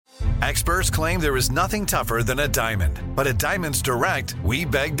Experts claim there is nothing tougher than a diamond. But at Diamonds Direct, we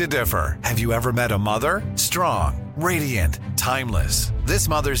beg to differ. Have you ever met a mother? Strong, radiant, timeless. This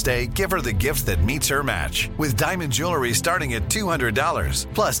Mother's Day, give her the gift that meets her match. With diamond jewelry starting at $200.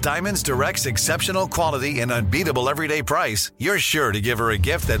 Plus, Diamonds Direct's exceptional quality and unbeatable everyday price, you're sure to give her a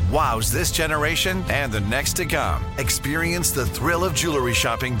gift that wows this generation and the next to come. Experience the thrill of jewelry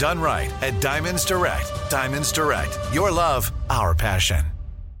shopping done right at Diamonds Direct. Diamonds Direct. Your love, our passion.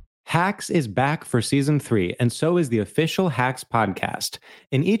 Hacks is back for season 3, and so is the official Hacks podcast.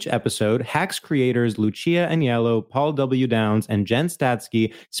 In each episode, Hacks creators Lucia Agnello, Paul W. Downs, and Jen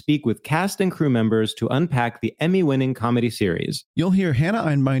Statsky speak with cast and crew members to unpack the Emmy-winning comedy series. You'll hear Hannah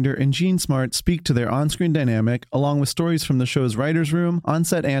Einbinder and Gene Smart speak to their on-screen dynamic, along with stories from the show's writer's room,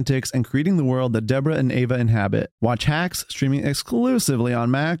 on-set antics, and creating the world that Deborah and Ava inhabit. Watch Hacks, streaming exclusively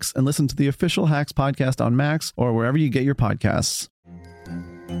on Max, and listen to the official Hacks podcast on Max or wherever you get your podcasts.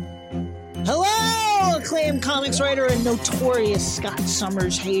 Hello, acclaimed comics writer and notorious Scott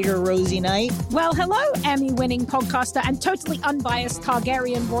Summers hater, Rosie Knight. Well, hello, Emmy-winning podcaster and totally unbiased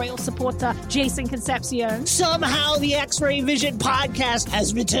Targaryen royal supporter, Jason Concepcion. Somehow the X-Ray Vision podcast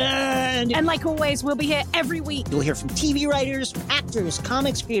has returned. And like always, we'll be here every week. You'll hear from TV writers, actors,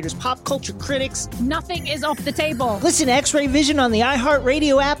 comics creators, pop culture critics. Nothing is off the table. Listen to X-Ray Vision on the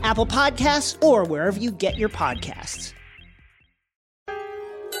iHeartRadio app, Apple Podcasts, or wherever you get your podcasts.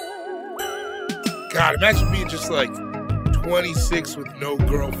 God, imagine being just like 26 with no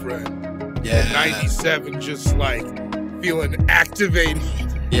girlfriend. Yeah. And 97 just like feeling activated.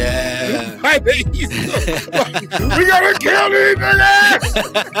 Yeah. Like, we gotta kill these niggas!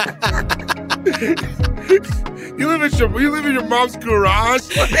 You live in your mom's garage.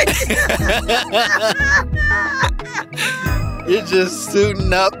 You're just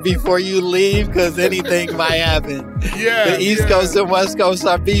suiting up before you leave because anything might happen. Yeah. The East Coast and West Coast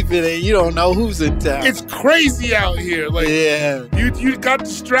are beefing and you don't know who's in town. It's crazy out here. Like, yeah. You got the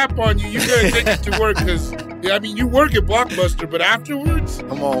strap on you. You gotta take it to work because, I mean, you work at Blockbuster, but afterwards,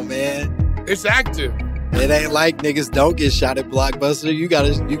 come on, man. It's active. It ain't like niggas don't get shot at Blockbuster. You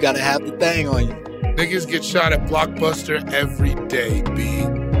gotta have the thing on you. Niggas get shot at Blockbuster every day, B.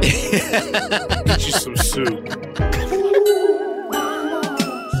 Get you some soup.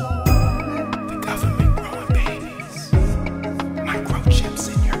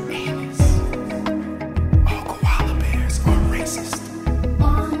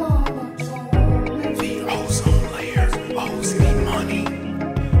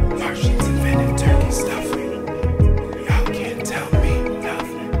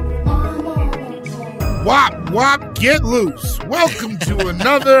 Wop, wop, get loose. Welcome to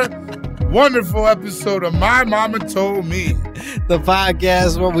another wonderful episode of My Mama Told Me. The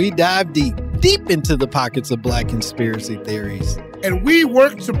podcast where we dive deep into the pockets of black conspiracy theories. And we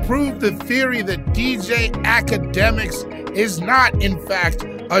work to prove the theory that DJ Academics is not, in fact,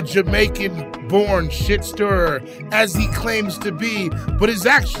 a Jamaican-born shit stirrer, as he claims to be, but is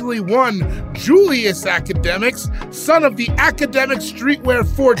actually one Julius Academics, son of the academic streetwear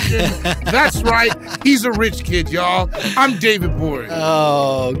fortune. That's right, he's a rich kid, y'all. I'm David Gborie.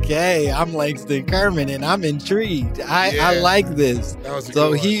 Okay, I'm Langston Kerman, and I'm intrigued. I like this. That was a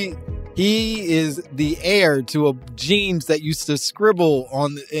so good he is the heir to genes that used to scribble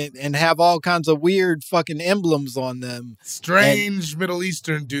on and have all kinds of weird fucking emblems on them. Strange Middle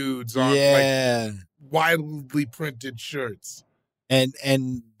Eastern dudes on like wildly printed shirts.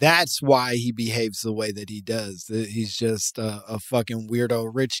 And that's why he behaves the way that he does. He's just a fucking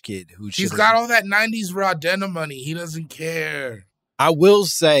weirdo rich kid who he's got all that 90s raw denim money. He doesn't care. I will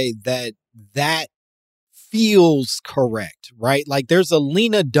say that feels correct, right? Like there's a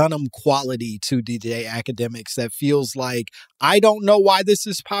Lena Dunham quality to DJ Academics that feels like, I don't know why this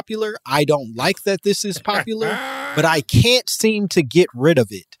is popular. I don't like that this is popular, but I can't seem to get rid of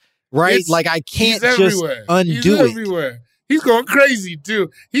it, right? Like I can't just undo it. Everywhere. He's going crazy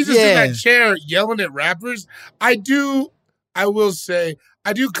too. He's just in that chair yelling at rappers. I will say,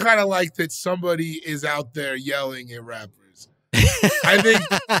 I do kind of like that somebody is out there yelling at rappers. I think,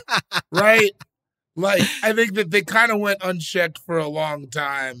 right? Like, I think that they kind of went unchecked for a long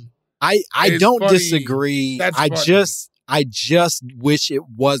time. I don't disagree. That's I funny. just wish it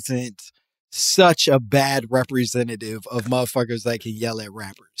wasn't such a bad representative of motherfuckers that can yell at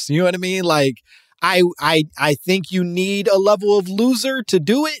rappers. You know what I mean? Like, I think you need a level of loser to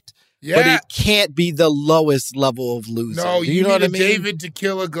do it, but it can't be the lowest level of loser. No, you know need what a I mean? David to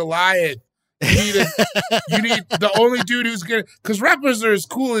kill a Goliath. You need the only dude who's gonna, because rappers are as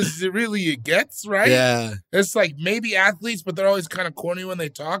cool as it gets, right? Yeah. It's like maybe athletes, but they're always kind of corny when they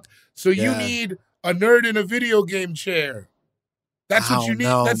talk. So you need a nerd in a video game chair. That's what you need.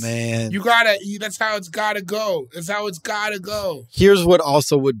 Man. That's how it's gotta go. That's how it's gotta go. Here's what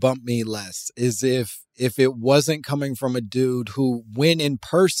also would bump me less is if it wasn't coming from a dude who, when in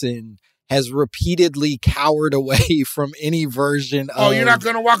person, has repeatedly cowered away from any version of... Oh, you're not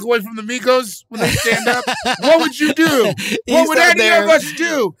going to walk away from the Migos when they stand up? What would you do? What would any of us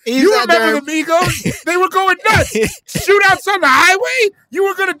do? You remember the Migos? They were going nuts. Shootouts on the highway? You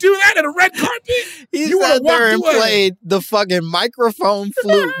were going to do that at a red carpet? He sat there and played the fucking microphone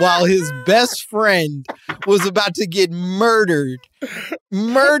flute while his best friend was about to get murdered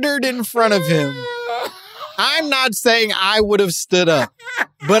in front of him. I'm not saying I would have stood up,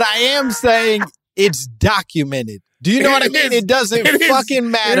 but I am saying it's documented. Do you know what I mean? It doesn't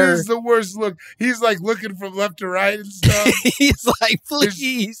fucking matter. It is the worst look. He's like looking from left to right and stuff. He's like,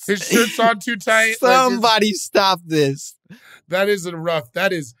 please. His shirt's on too tight. Somebody stop this. That's rough.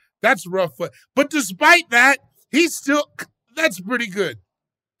 But despite that, that's pretty good.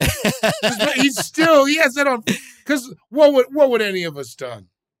 He has that on. Because what would any of us done?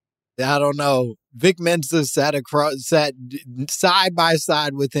 I don't know. Vic Mensa sat side by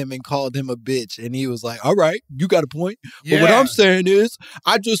side with him and called him a bitch. And he was like, all right, you got a point. Yeah. But what I'm saying is,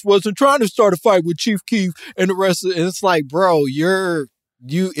 I just wasn't trying to start a fight with Chief Keef and the rest of it. And it's like, bro,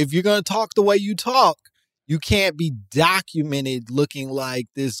 if you're going to talk the way you talk, you can't be documented looking like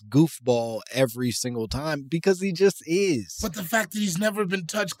this goofball every single time because he just is. But the fact that he's never been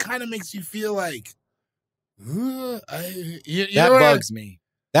touched kind of makes you feel like, that bugs me.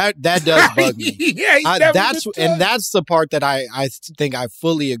 That does bug me. Yeah, that's the part that I think I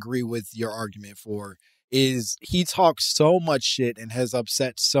fully agree with your argument for is he talks so much shit and has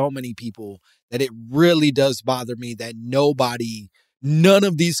upset so many people that it really does bother me that none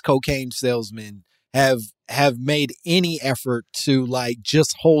of these cocaine salesmen have made any effort to like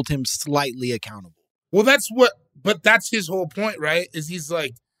just hold him slightly accountable. Well, but that's his whole point, right? Is he's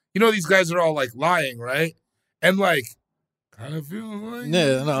like, these guys are all like lying, right? And like, kind of feel like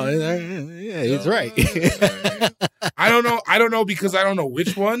he's right. I don't know because I don't know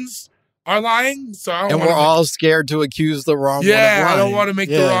which ones are lying. So we're all scared to accuse the wrong one. Yeah, I don't want to make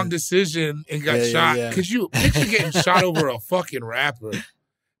the wrong decision and got shot. Because you picture getting shot over a fucking rapper.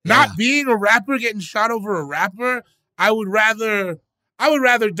 Not being a rapper, getting shot over a rapper. I would rather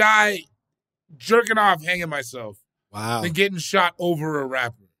die jerking off, hanging myself. Wow. Than getting shot over a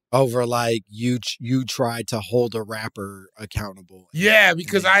rapper. Over like you tried to hold a rapper accountable. Yeah,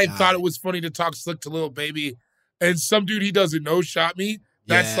 because I thought it was funny to talk slick to Lil Baby, and some dude he doesn't know shot me.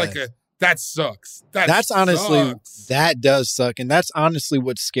 That's that sucks. That's honestly, that does suck. And that's honestly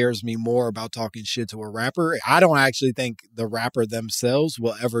what scares me more about talking shit to a rapper. I don't actually think the rapper themselves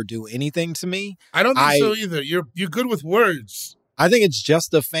will ever do anything to me. I don't think so either. You're good with words. I think it's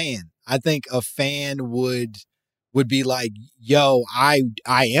just a fan. I think a fan would be like, yo, I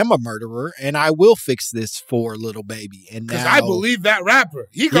am a murderer and I will fix this for Lil Baby. And because I believe that rapper.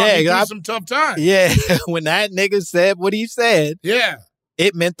 He got me through some tough times. Yeah, when that nigga said what he said,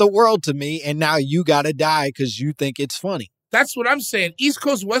 it meant the world to me. And now you got to die because you think it's funny. That's what I'm saying. East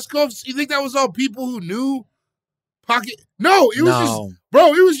Coast, West Coast, you think that was all people who knew Pocket? No, it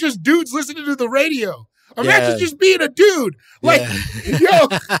was just dudes listening to the radio. Imagine just being a dude. Like, yo,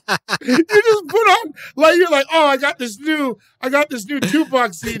 you just put on, like, you're like, oh, I got this new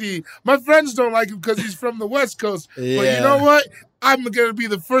Tupac CD. My friends don't like him because he's from the West Coast. Yeah. But you know what? I'm going to be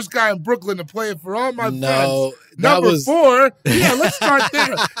the first guy in Brooklyn to play it for all my friends. Number 4. Yeah, let's start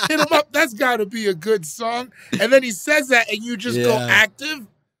there. Hit him up. That's got to be a good song. And then he says that and you just go active.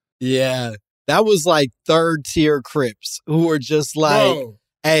 Yeah. That was like third tier Crips who were just like,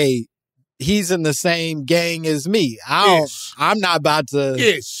 hey, he's in the same gang as me. I'm not about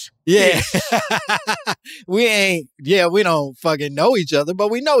to. Yeah. We don't fucking know each other, but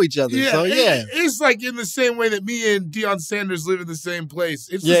we know each other. Yeah, so yeah. It's like in the same way that me and Deion Sanders live in the same place.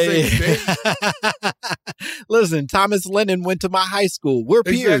 It's the same thing. Listen, Thomas Lennon went to my high school. We're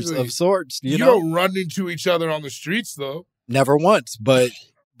peers of sorts. You know? Don't run into each other on the streets though. Never once, but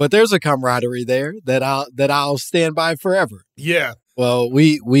there's a camaraderie there that I'll stand by forever. Yeah. Well,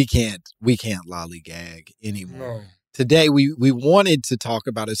 we can't lollygag anymore. No. Today, we wanted to talk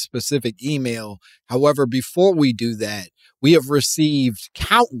about a specific email. However, before we do that, we have received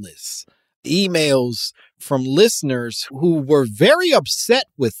countless emails from listeners who were very upset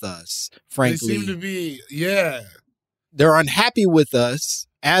with us, frankly. They seem to be, yeah. They're unhappy with us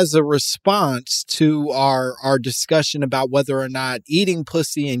as a response to our discussion about whether or not eating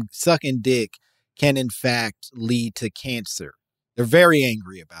pussy and sucking dick can, in fact, lead to cancer. They're very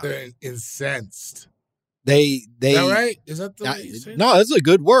angry about it. They're incensed. Is that right? Is that the way you say it? No, that's a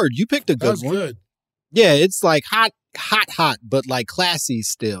good word. You picked a good one. Good. Yeah, it's like hot hot, but like classy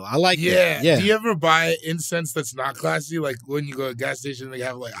still. I like Yeah. that. Yeah. Do you ever buy incense that's not classy? Like when you go to a gas station, they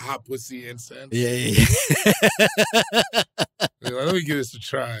have like hot pussy incense. Yeah. Let me give this a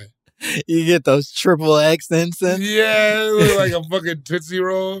try. You get those triple X incense. Yeah, it look like a fucking Tootsie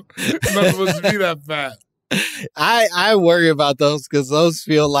Roll. It's not supposed to be that fat. I worry about those because those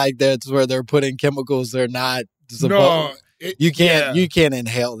feel like that's where they're putting chemicals they're not supposed. No, you can't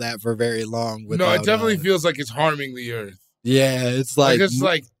inhale that for very long. No, it definitely feels like it's harming the earth. Yeah, it's like it's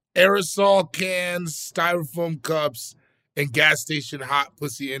like aerosol cans, styrofoam cups, and gas station hot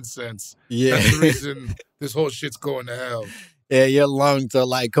pussy incense. Yeah, that's the reason this whole shit's going to hell. Yeah, your lungs are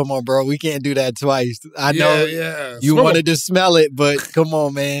like, come on, bro, we can't do that twice. I know you Smoke wanted to smell it, but come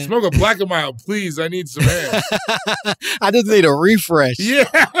on, man. Smoke a Black and Mild, please. I need some air. I just need a refresh. Yeah,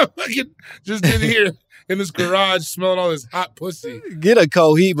 just in here in this garage smelling all this hot pussy. Get a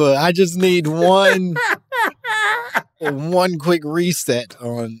Cohiba. I just need one quick reset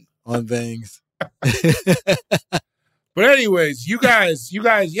on things. But anyways, you guys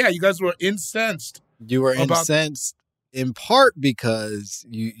were incensed. You were incensed. In part because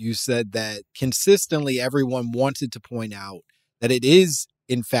you said that consistently everyone wanted to point out that it is,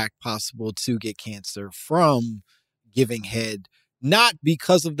 in fact, possible to get cancer from giving head, not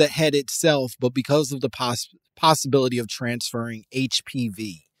because of the head itself, but because of the possibility of transferring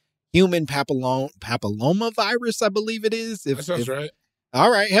HPV, human papilloma virus, I believe it is. That sounds right.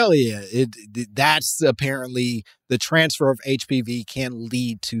 All right, hell yeah. That's apparently the transfer of HPV can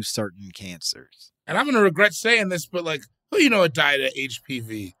lead to certain cancers. And I'm going to regret saying this, but like, who you know died of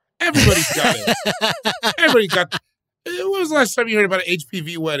HPV? Everybody's got it. Everybody got When was the last time you heard about an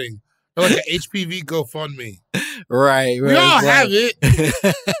HPV wedding? Or like an HPV GoFundMe? Right. We all have it.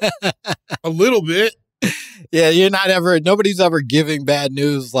 A little bit. Yeah, nobody's ever giving bad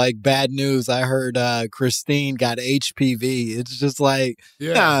news like bad news. I heard Christine got HPV. It's just like,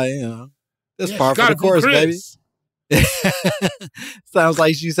 that's par for the course, baby. Sounds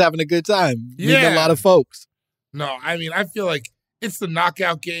like she's having a good time. Meeting a lot of folks. No, I mean, I feel like it's the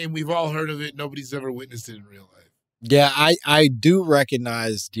knockout game. We've all heard of it. Nobody's ever witnessed it in real life. Yeah, I do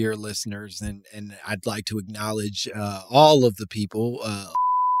recognize, dear listeners, and I'd like to acknowledge all of the people.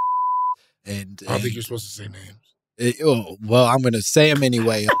 And I don't think you're supposed to say names. Well, I'm going to say them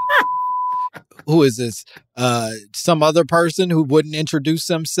anyway. Who is this? Some other person who wouldn't introduce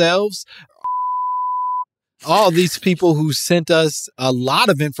themselves? All these people who sent us a lot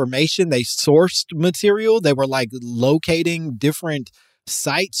of information. They sourced material. They were like locating different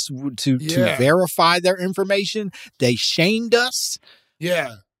sites to verify their information. They shamed us.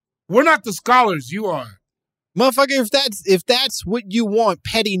 Yeah. We're not the scholars. You are. Motherfucker, if that's what you want,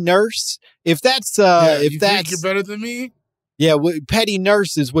 petty nurse, think you're better than me? Yeah, petty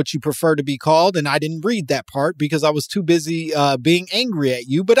nurse is what you prefer to be called, and I didn't read that part because I was too busy being angry at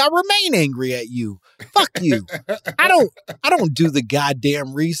you, but I remain angry at you. Fuck you. I don't do the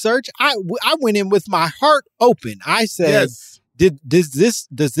goddamn research. I went in with my heart open. I said, does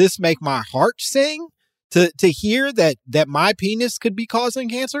this make my heart sing to hear that my penis could be causing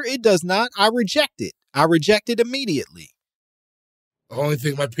cancer? It does not. I reject it. I reject it immediately. The only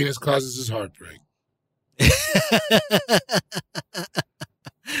thing my penis causes is heartbreak.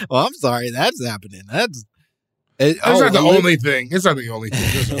 Well, I'm sorry that's happening. That's not the only thing. It's not the only thing.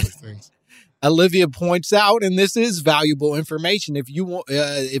 There's other things. Olivia points out, and this is valuable information. If you want,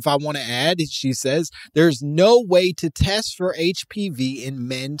 if I want to add, she says there's no way to test for HPV in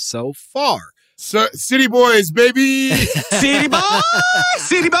men so far. So, city boys, baby. City boys.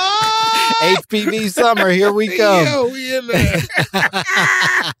 City boys. HPV summer, here we come. Yo, we in there.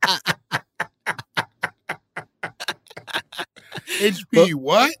 HP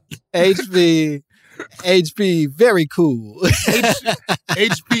what? HP, very cool.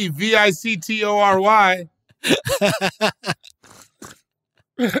 HP VICTORY.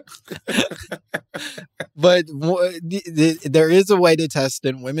 But there is a way to test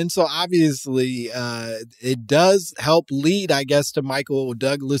in women. So obviously it does help lead, I guess, to Michael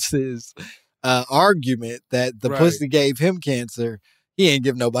Douglas's argument that the pussy gave him cancer. He ain't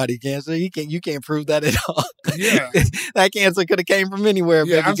give nobody cancer. You can't prove that at all. Yeah. That cancer could have came from anywhere,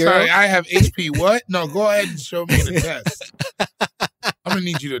 baby I'm girl. sorry, I have HP what? No, go ahead and show me the test. I'm going to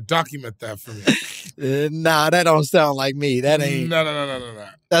need you to document that for me. Nah, that don't sound like me. That ain't. No.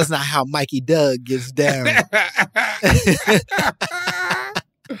 That's not how Mikey Doug gets down.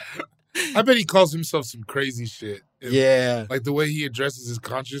 I bet he calls himself some crazy shit. Yeah. Like the way he addresses his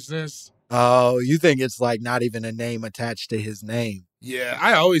consciousness. Oh, you think it's like not even a name attached to his name? Yeah,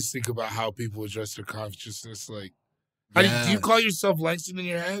 I always think about how people address their consciousness. Like, do you call yourself Langston in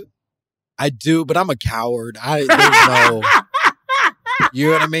your head? I do, but I'm a coward. There's no... You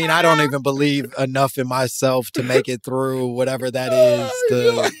know what I mean? I don't even believe enough in myself to make it through whatever that is.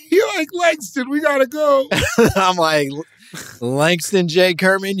 You're like Langston, we gotta go. I'm like, Langston J.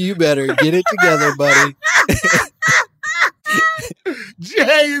 Kerman, you better get it together, buddy.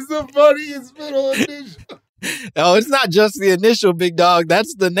 J is the funniest middle initial. Oh, it's not just the initial, big dog.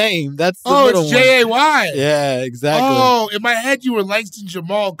 That's the name. That's the middle it's J-A-Y. Yeah, exactly. Oh, in my head you were Langston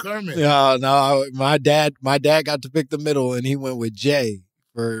Jamal Kerman. No. My dad got to pick the middle, and he went with J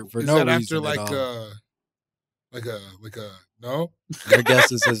for is no that reason after at all. like a no? Your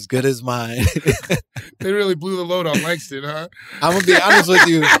guess is as good as mine. They really blew the load on Langston, huh? I'm gonna be honest with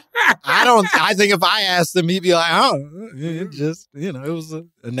you. I think if I asked him, he'd be like, "Oh, it just it was a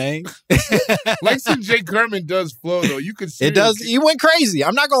name." Langston J. Kerman does flow though. You could. It does. He went crazy.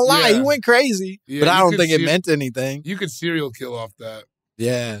 I'm not gonna lie. Yeah. He went crazy, Yeah, but I don't think it meant anything. You could serial kill off that.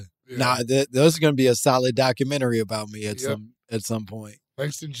 Yeah. Nah, those are gonna be a solid documentary about me at some point.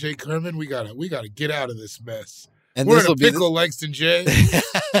 Langston J. Kerman, we gotta get out of this mess. And we're in a pickle, Langston J.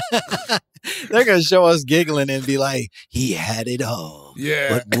 They're gonna show us giggling and be like, "He had it all."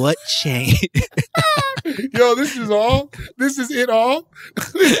 Yeah. But what changed? Yo, this is all. This is it all.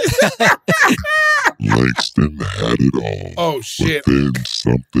 Langston had it all. Oh shit!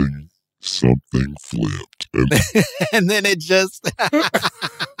 But then something flipped, and then it just.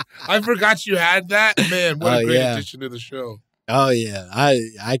 I forgot you had that. Man, what a great addition to the show. Oh yeah,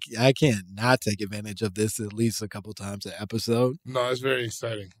 I can't not take advantage of this at least a couple times an episode. No, it's very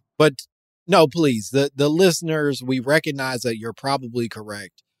exciting. But no, please, the listeners, we recognize that you're probably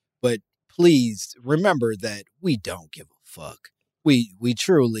correct, but please remember that we don't give a fuck. We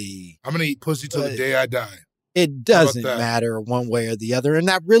truly. I'm gonna eat pussy till the day I die. It doesn't matter one way or the other, and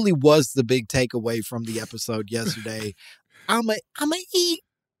that really was the big takeaway from the episode yesterday. I'ma eat.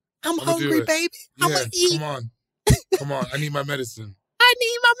 I'm hungry, baby. Yeah, I'ma eat. Come on, I need my medicine. I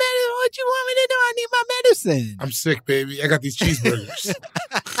need my medicine. What you want me to do? I need my medicine. I'm sick, baby. I got these cheeseburgers.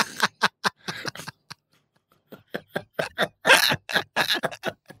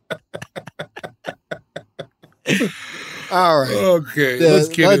 All right. Okay, let's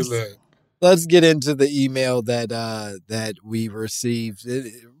get into that. Let's get into the email that we received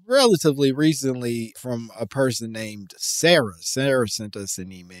relatively recently from a person named Sarah. Sarah sent us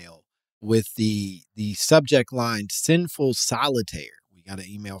an email with the subject line "Sinful Solitaire." We got an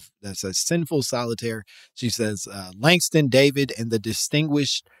email that says "Sinful Solitaire." She says, "Langston, David, and the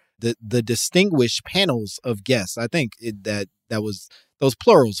distinguished panels of guests." I think that was those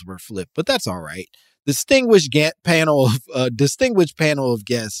plurals were flipped, but that's all right. Distinguished panel of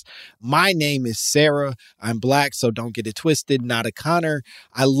guests. My name is Sarah. I'm Black, so don't get it twisted. Not a Connor.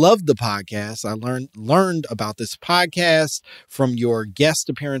 I love the podcast. I learned about this podcast from your guest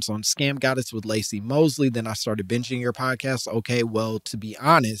appearance on Scam Goddess with Lacey Mosley. Then I started binging your podcast. Okay, well, to be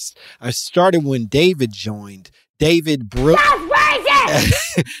honest, I started when David joined.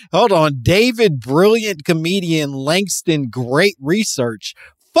 Hold on. David, brilliant comedian. Langston, great research.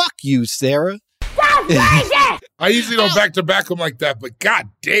 Fuck you, Sarah. I usually don't back them like that, but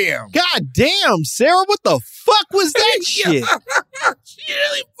goddamn, Sarah, what the fuck was that shit? She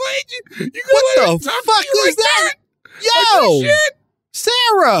really played you. What the fuck was that? Yo,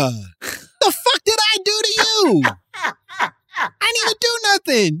 Sarah, the fuck did I do to you? I didn't even do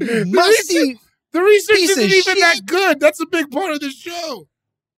nothing. Musty. The research isn't even that good. That's a big part of the show.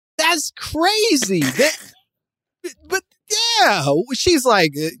 That's crazy. But yeah, she's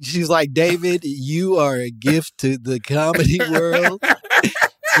like, David, you are a gift to the comedy world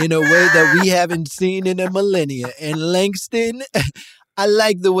in a way that we haven't seen in a millennia. And Langston, I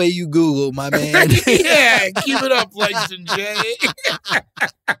like the way you Google, my man. Yeah, keep it up, Langston J.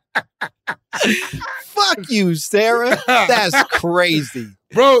 Fuck you, Sarah. That's crazy.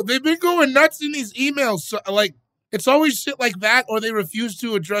 Bro, they've been going nuts in these emails. So, like, it's always shit like that, or they refuse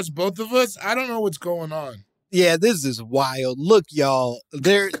to address both of us. I don't know what's going on. Yeah, this is wild. Look, y'all,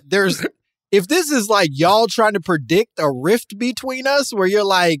 there's if this is like y'all trying to predict a rift between us where you're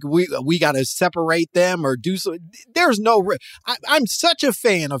like, we got to separate them or do so. There's no rift. I'm such a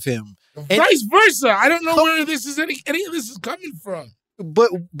fan of him. Vice versa. I don't know where any of this is coming from.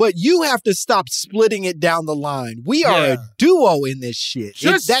 But you have to stop splitting it down the line. We are a duo in this shit.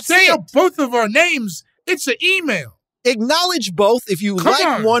 Just say both of our names. It's an email. Acknowledge both. If you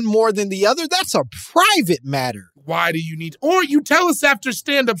like one more than the other, that's a private matter. why do you need, or you tell us after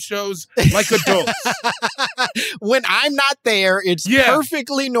stand-up shows like adults. When I'm not there, it's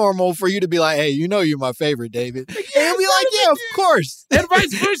perfectly normal for you to be like, hey, you know you're my favorite, David. And you'll be like, yeah, of course. And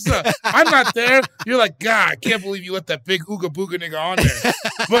vice versa. I'm not there. You're like, God, I can't believe you let that big ooga booga nigga on there.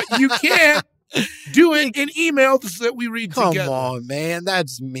 But you can't do it in email so that we read together. Come on, man.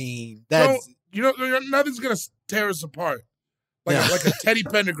 That's mean. Nothing's going to tear us apart. Like a Teddy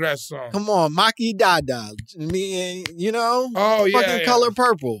Pendergrass song. Come on, Maki Dada. You know? Oh, yeah. Fucking Color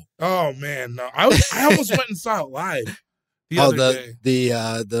Purple. Oh, man. No. I almost went and saw it live the other day.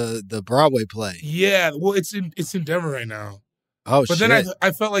 The Broadway play. Yeah. Well, it's in Denver right now. Oh, but shit. Then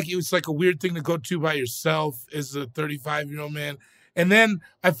I felt like it was like a weird thing to go to by yourself as a 35-year-old man. And then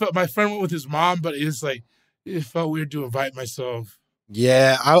I felt my friend went with his mom, but it felt weird to invite myself.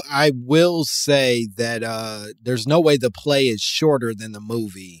 Yeah, I will say that there's no way the play is shorter than the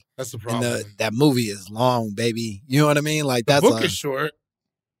movie. That's the problem. And that movie is long, baby. You know what I mean? Like the book is short.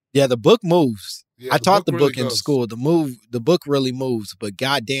 Yeah, the book moves. Yeah, I taught the book really in school. The book really moves, but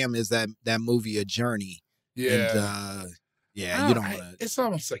goddamn, is that movie a journey? Yeah, and, you don't want to. It's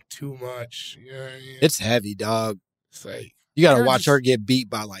almost like too much. You know what I mean? It's heavy, dog. It's like. You got to watch her get beat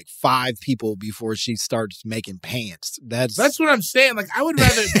by like 5 people before she starts making pants. That's what I'm saying. Like, I would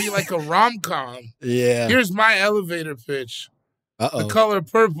rather it be like a rom-com. Yeah. Here's my elevator pitch. Uh-oh. The Color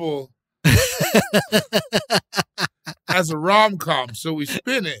Purple as a rom-com. So we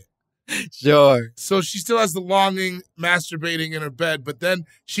spin it. Sure. So she still has the longing, masturbating in her bed, but then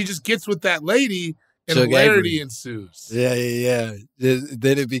she just gets with that lady and hilarity ensues. Yeah.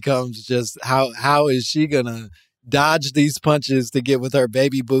 Then it becomes just how is she going to dodge these punches to get with her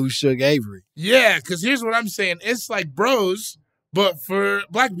baby boo, Suge Avery? Yeah, because here's what I'm saying. It's like Bros, but for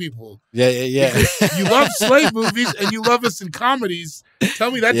black people. Yeah. You love slave movies and you love us in comedies. Tell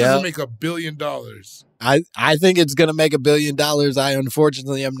me that doesn't make $1 billion. I think it's going to make $1 billion. I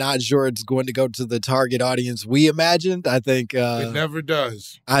unfortunately am not sure it's going to go to the target audience we imagined. I think it never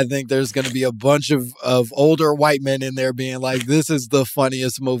does. I think there's going to be a bunch of older white men in there being like, this is the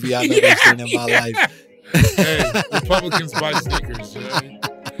funniest movie I've ever seen in my life. Hey, Republicans buy sneakers. You know what I mean?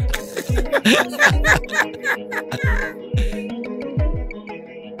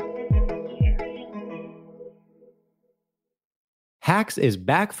 Hacks is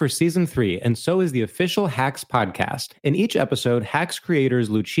back for season 3, and so is the official Hacks podcast. In each episode, Hacks creators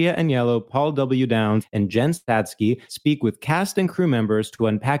Lucia Agnello, Paul W. Downs, and Jen Statsky speak with cast and crew members to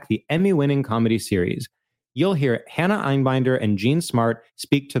unpack the Emmy-winning comedy series. You'll hear Hannah Einbinder and Jean Smart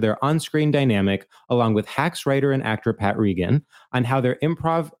speak to their on-screen dynamic, along with Hacks writer and actor Pat Regan, on how their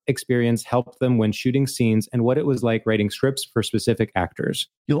improv experience helped them when shooting scenes and what it was like writing scripts for specific actors.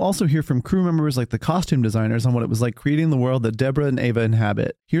 You'll also hear from crew members like the costume designers on what it was like creating the world that Deborah and Ava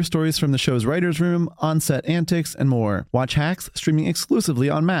inhabit. Hear stories from the show's writer's room, on-set antics, and more. Watch Hacks streaming exclusively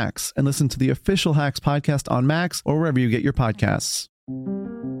on Max, and listen to the official Hacks podcast on Max or wherever you get your podcasts.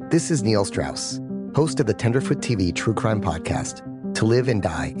 This is Neil Strauss, host of the Tenderfoot TV True Crime Podcast, To Live and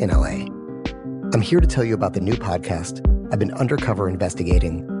Die in LA. I'm here to tell you about the new podcast I've been undercover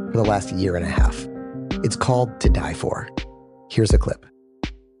investigating for the last 1.5 years. It's called To Die For. Here's a clip.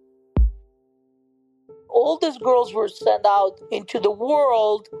 All these girls were sent out into the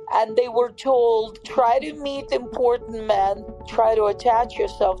world and they were told, try to meet important men, try to attach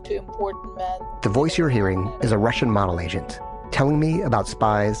yourself to important men. The voice you're hearing is a Russian model agent telling me about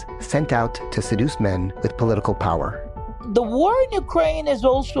spies sent out to seduce men with political power. The war in Ukraine is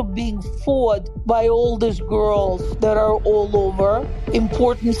also being fought by all these girls that are all over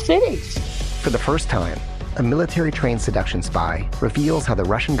important cities. For the first time, a military-trained seduction spy reveals how the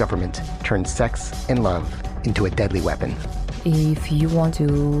Russian government turned sex and love into a deadly weapon. If you want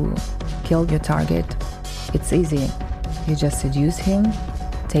to kill your target, it's easy. You just seduce him,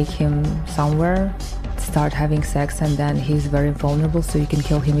 take him somewhere, start having sex, and then he's very vulnerable, so you can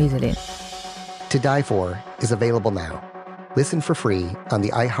kill him easily. To Die For is available now. Listen for free on the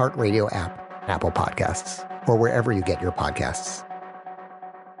iHeartRadio app, Apple Podcasts, or wherever you get your podcasts.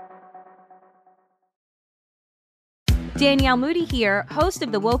 Danielle Moody here, host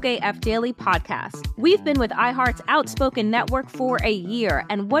of the Woke AF Daily podcast. We've been with iHeart's Outspoken Network for a year,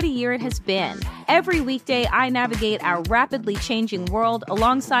 and what a year it has been. Every weekday, I navigate our rapidly changing world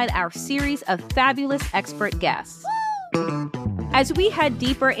alongside our series of fabulous expert guests. As we head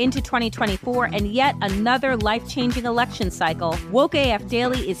deeper into 2024 and yet another life-changing election cycle, Woke AF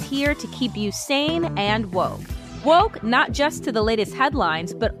Daily is here to keep you sane and woke. Woke not just to the latest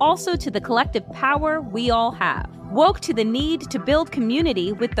headlines, but also to the collective power we all have. Woke to the need to build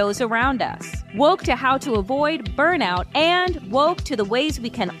community with those around us. Woke to how to avoid burnout, and woke to the ways we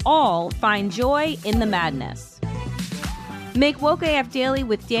can all find joy in the madness. Make Woke AF Daily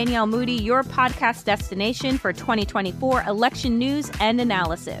with Danielle Moody your podcast destination for 2024 election news and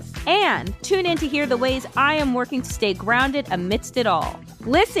analysis. And tune in to hear the ways I am working to stay grounded amidst it all.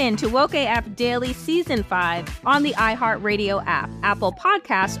 Listen to Woke AF Daily Season 5 on the iHeartRadio app, Apple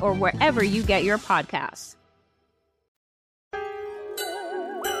Podcasts, or wherever you get your podcasts.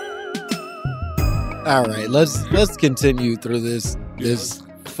 All right, let's continue through this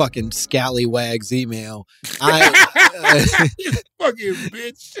fucking scallywag's email. Fucking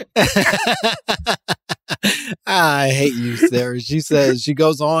bitch. I hate you, Sarah. She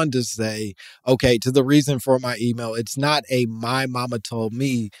goes on to say, okay, to the reason for my email, it's not a my mama told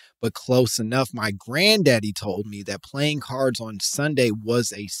me, but close enough. My granddaddy told me that playing cards on Sunday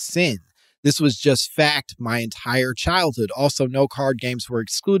was a sin. This was just fact my entire childhood. Also, no card games were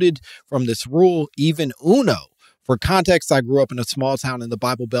excluded from this rule, even Uno. For context, I grew up in a small town in the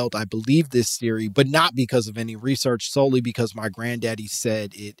Bible Belt. I believe this theory, but not because of any research, solely because my granddaddy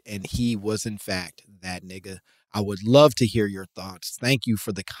said it, and he was, in fact, that nigga. I would love to hear your thoughts. Thank you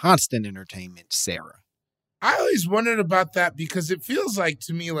for the constant entertainment, Sarah. I always wondered about that because it feels like,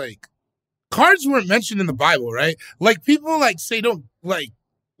 to me, like, cards weren't mentioned in the Bible, right? Like, people, like, say don't, like,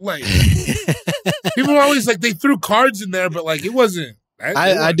 people always, like, they threw cards in there, but, like, it wasn't.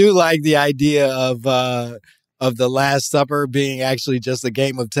 I do like the idea of the Last Supper being actually just a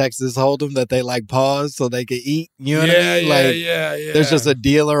game of Texas Hold'em that they like pause so they could eat. You know what I mean? Like, yeah. There's just a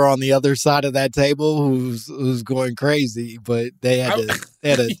dealer on the other side of that table who's going crazy, but they had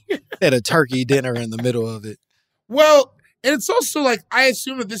a turkey dinner in the middle of it. Well, and it's also like, I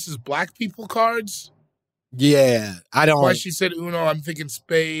assume that this is black people cards. Yeah, I don't. Why she said Uno, I'm thinking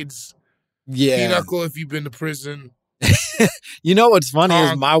spades. Yeah, Pinochle if you've been to prison. You know what's funny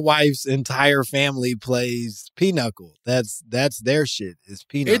is my wife's entire family plays Pinochle. That's their shit. Is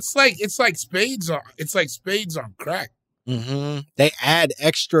Pinochle. It's like spades on crack. Mm-hmm. They add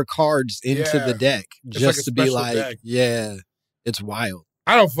extra cards into the deck just to be like, deck. Yeah, it's wild.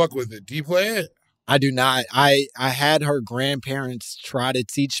 I don't fuck with it. Do you play it? I do not. I had her grandparents try to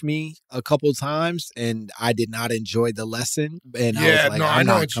teach me a couple times, and I did not enjoy the lesson. And I was like, I'm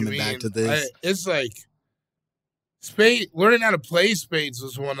not coming back to this. It's like learning how to play spades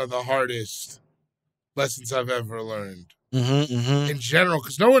was one of the hardest lessons I've ever learned. In general,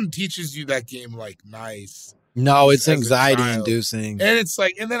 because no one teaches you that game like nice. No, it's anxiety inducing, and it's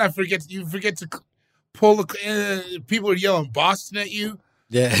like, and then you forget to pull the people are yelling Boston at you.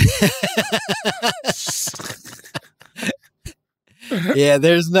 Yeah. Yeah,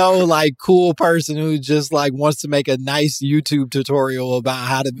 there's no like cool person who just like wants to make a nice YouTube tutorial about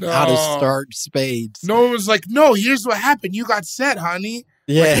how to start spades. No one was like, no, here's what happened. You got set, honey.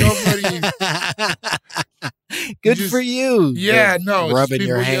 Yeah. Like, Good for you. Yeah, no. Rubbing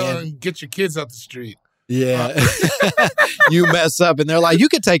your hand. Yelling, get your kids out the street. Yeah. You mess up and they're like, you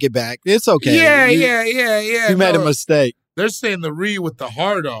can take it back. It's okay. Yeah. You made a mistake. They're saying the re with the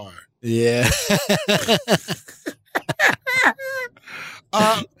hard R. Yeah.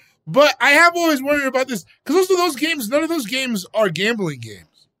 But I have always wondered about this because none of those games are gambling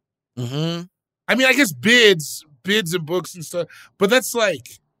games. Mm-hmm. I mean, I guess bids and books and stuff, but that's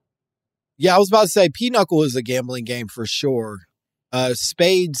like. Yeah, I was about to say Pinochle is a gambling game for sure.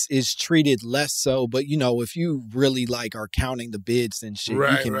 Spades is treated less so, but you know, if you really like are counting the bids and shit,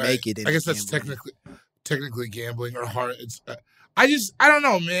 you can make it. I guess that's technically gambling or hard. It's I don't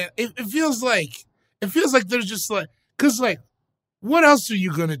know, man. It feels like there's just like because like what else are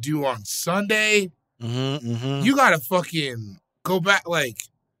you gonna do on Sunday? Mm-hmm. You gotta fucking go back like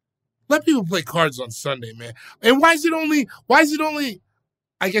let people play cards on Sunday, man. And why is it only?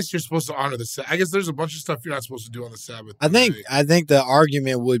 I guess you're supposed to honor the Sabbath. I guess there's a bunch of stuff you're not supposed to do on the Sabbath. I think the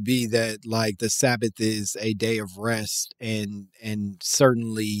argument would be that like the Sabbath is a day of rest, and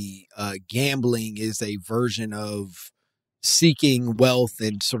certainly gambling is a version of seeking wealth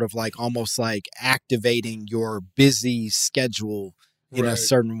and sort of like almost like activating your busy schedule in a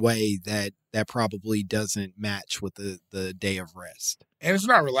certain way that probably doesn't match with the day of rest. And it's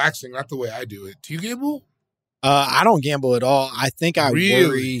not relaxing, not the way I do it. Do you gamble? I don't gamble at all. I think I really?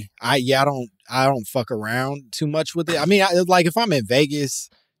 worry. I don't fuck around too much with it. I mean, like if I'm in Vegas,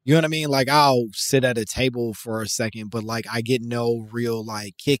 you know what I mean? Like I'll sit at a table for a second, but like I get no real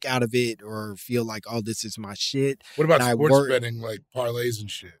like kick out of it or feel like, oh, this is my shit. What about sports betting, like parlays and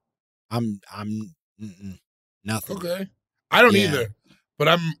shit? I'm nothing. Okay. I don't either,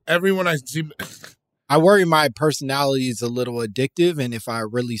 but everyone I see. I worry my personality is a little addictive, and if I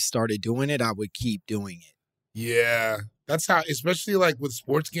really started doing it, I would keep doing it. Yeah, that's how, especially like with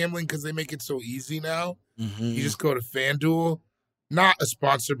sports gambling, because they make it so easy now. Mm-hmm. You just go to FanDuel, not a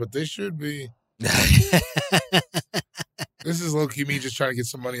sponsor, but they should be. This is low-key me just trying to get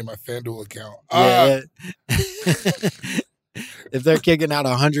some money in my FanDuel account. Yeah. If they're kicking out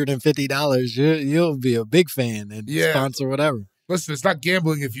 $150, you'll be a big fan and sponsor whatever. Listen, it's not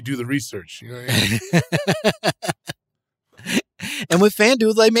gambling if you do the research. You know what I mean? And with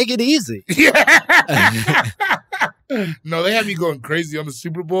FanDuel, they make it easy. Yeah. No, they had me going crazy on the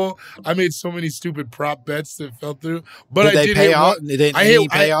Super Bowl. I made so many stupid prop bets that fell through. But Did they pay off? Did any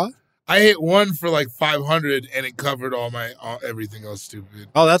pay off? I hit one for like 500, and it covered all everything else stupid.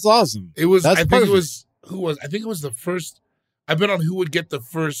 Oh, that's awesome. It was. That's I think it was the first. I bet on who would get the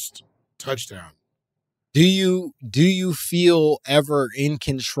first touchdown. Do you feel ever in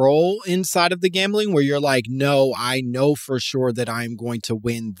control inside of the gambling where you're like, no, I know for sure that I'm going to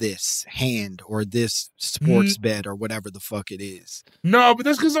win this hand or this sports bet or whatever the fuck it is? No, but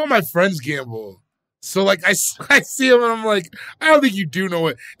that's because all my friends gamble. So like I see them and I'm like, I don't think you do know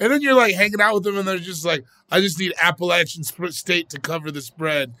it. And then you're like hanging out with them and they're just like, I just need Appalachian State to cover the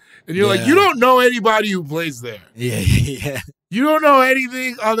spread. And you're like, you don't know anybody who plays there. Yeah. You don't know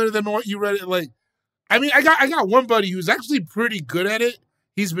anything other than what you read. Like, I mean, I got one buddy who's actually pretty good at it.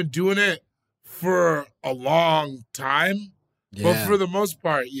 He's been doing it for a long time. Yeah. But for the most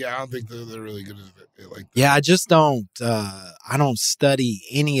part, I don't think they're really good at it like that. Yeah, I just don't I don't study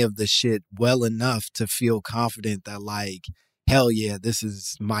any of the shit well enough to feel confident that like, hell yeah, this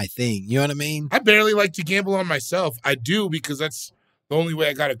is my thing. You know what I mean? I barely like to gamble on myself. I do because that's the only way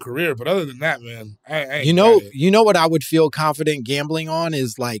I got a career. But other than that, man, I you know what I would feel confident gambling on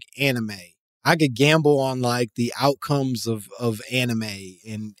is like anime. I could gamble on like the outcomes of anime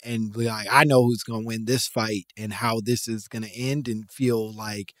and be like, I know who's going to win this fight and how this is going to end and feel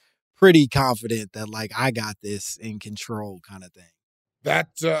like pretty confident that like I got this in control kind of thing. That,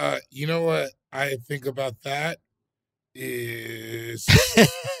 you know what I think about that is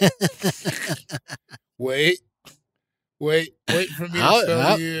wait for me to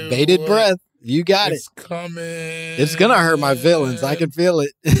tell you. Bated breath. You got it's coming. It's going to hurt my feelings. I can feel it.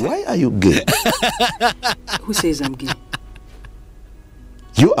 Why are you gay? Who says I'm gay?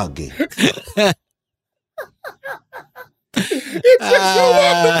 You are gay. It took so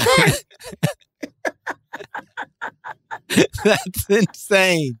long to cut. That's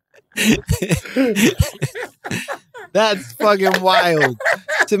insane. That's fucking wild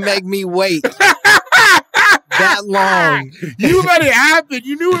to make me wait that long. You let it happen.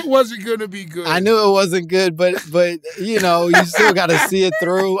 You knew it wasn't going to be good. I knew it wasn't good, but you know, you still got to see it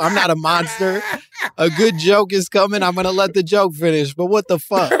through. I'm not a monster. A good joke is coming. I'm going to let the joke finish. But what the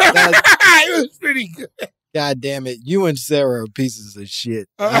fuck? It was pretty good. God damn it. You and Sarah are pieces of shit.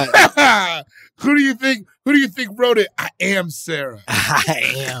 Who do you think wrote it? I am Sarah.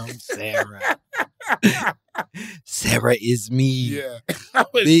 I am Sarah. Sarah is me. Yeah.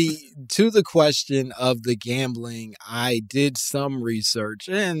 To the question of the gambling, I did some research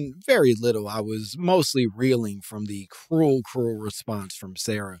and very little. I was mostly reeling from the cruel response from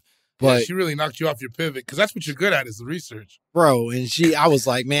Sarah. But she really knocked you off your pivot because that's what you're good at is the research. Bro, and I was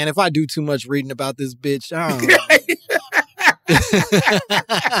like, man, if I do too much reading about this bitch, I'm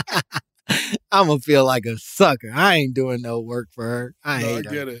going to feel like a sucker. I ain't doing no work for her. I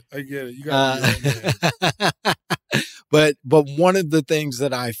get it. You got to But one of the things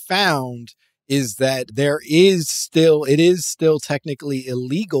that I found is that it is still technically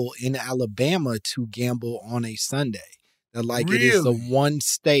illegal in Alabama to gamble on a Sunday. That It is the one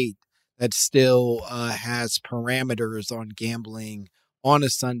state that still has parameters on gambling on a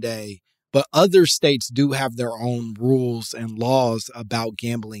Sunday. But other states do have their own rules and laws about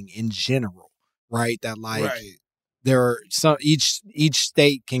gambling in general, right? That there are each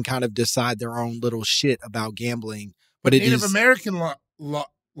state can kind of decide their own little shit about gambling. But Native American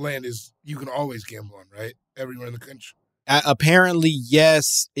land is you can always gamble on, right? Everywhere in the country. Apparently,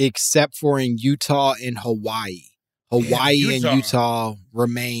 yes, except for in Utah and Hawaii. Hawaii and Utah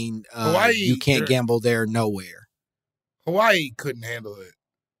remain. You can't gamble there nowhere. Hawaii couldn't handle it.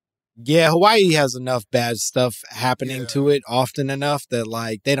 Yeah, Hawaii has enough bad stuff happening to it often enough that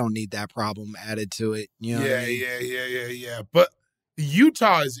they don't need that problem added to it. You know what I mean? Yeah. But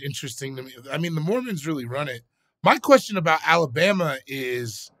Utah is interesting to me. I mean, the Mormons really run it. My question about Alabama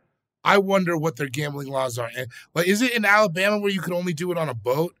is, I wonder what their gambling laws are. And is it in Alabama where you can only do it on a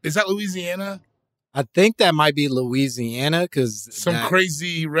boat? Is that Louisiana? I think that might be Louisiana because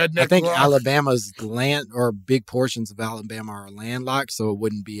crazy redneck. I think law. Alabama's land or big portions of Alabama are landlocked, so it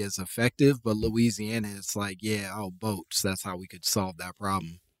wouldn't be as effective. But Louisiana, it's boats. That's how we could solve that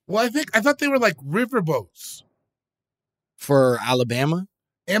problem. Well, I thought they were like river boats for Alabama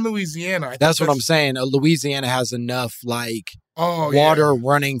and Louisiana. That's what I'm saying. Louisiana has enough water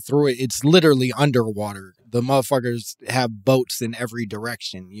running through it. It's literally underwater. the motherfuckers have boats in every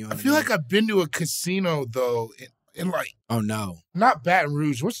direction. You know I feel like I've been to a casino, though, in like... Oh, no. Not Baton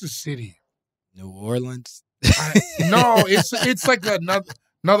Rouge. What's the city? New Orleans? No, it's like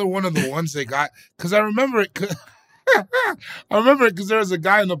another one of the ones they got. Because I remember it. I remember it because there was a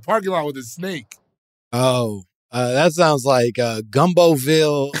guy in the parking lot with a snake. Oh, that sounds like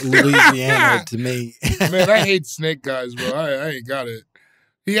Gumboville, Louisiana to me. Man, I hate snake guys, bro. I ain't got it.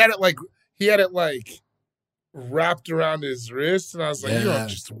 He had it like wrapped around his wrist, and I was like, you don't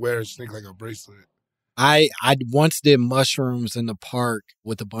just wear a snake like a bracelet. I once did mushrooms in the park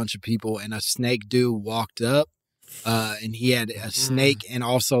with a bunch of people, and a snake dude walked up, and he had a snake and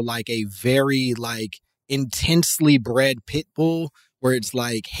also like a very like intensely bred pit bull where its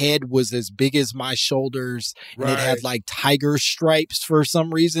like head was as big as my shoulders and it had like tiger stripes for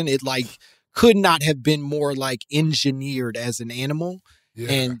some reason. It like could not have been more like engineered as an animal. Yeah.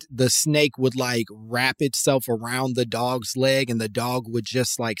 And the snake would like wrap itself around the dog's leg, and the dog would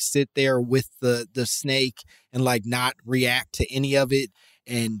just like sit there with the snake and like not react to any of it.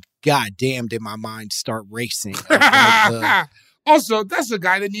 And goddamn, did my mind start racing. Also, that's a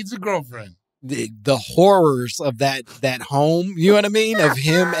guy that needs a girlfriend. The horrors of that home, you know what I mean? Of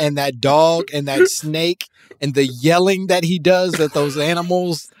him and that dog and that snake and the yelling that he does at those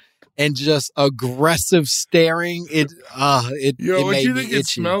animals. And just aggressive staring. What do you think it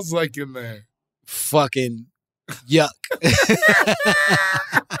smells like in there? Fucking yuck.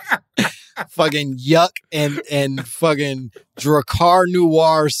 Fucking yuck and fucking Dracar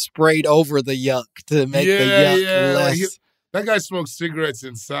Noir sprayed over the yuck to make the yuck less. Like that guy smoked cigarettes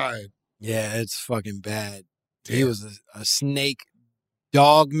inside. Yeah, it's fucking bad. Damn. He was a snake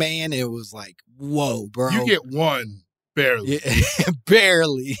dog man. It was like, whoa, bro. You get one, barely. Yeah,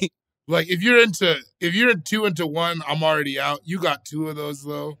 barely. Like if you're in 2 into 1, I'm already out. You got 2 of those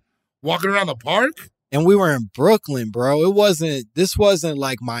though. Walking around the park? And we were in Brooklyn, bro. This wasn't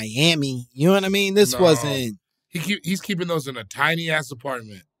like Miami. You know what I mean? This wasn't. He's keeping those in a tiny ass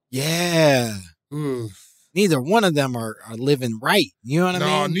apartment. Yeah. Oof. Neither one of them are living right. You know what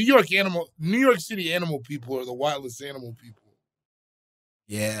I mean? New York City animal people are the wildest animal people.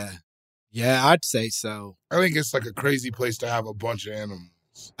 Yeah. Yeah, I'd say so. I think it's like a crazy place to have a bunch of animals.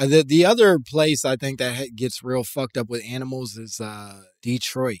 The other place I think that gets real fucked up with animals is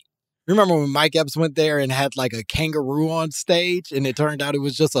Detroit. Remember when Mike Epps went there and had like a kangaroo on stage, and it turned out it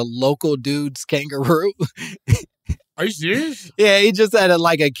was just a local dude's kangaroo? Are you serious? Yeah, he just had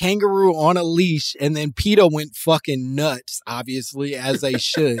a kangaroo on a leash, and then PETA went fucking nuts, obviously, as they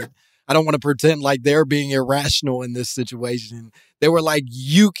should. I don't want to pretend like they're being irrational in this situation. They were like,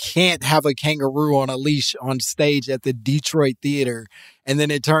 you can't have a kangaroo on a leash on stage at the Detroit theater. And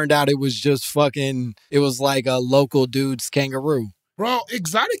then it turned out it was like a local dude's kangaroo. Bro,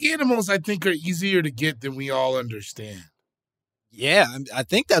 exotic animals, I think, are easier to get than we all understand. Yeah, I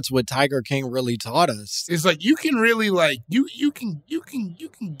think that's what Tiger King really taught us. It's like you can really like you can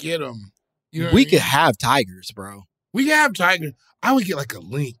get them. You know we could have tigers, bro. We could have tigers. I would get like a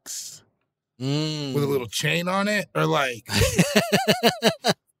lynx with a little chain on it, or like.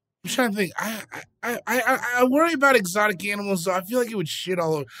 I'm trying to think. I worry about exotic animals, so I feel like it would shit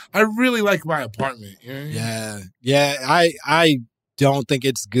all over. I really like my apartment. You know what I mean? Yeah. I don't think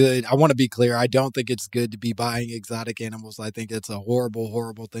it's good. I want to be clear. I don't think it's good to be buying exotic animals. I think it's a horrible,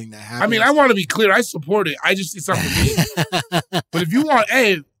 horrible thing that happens. I mean, I want to be clear. I support it. It's not for me. But if you want,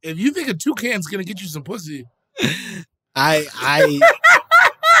 if you think a toucan's gonna get you some pussy, I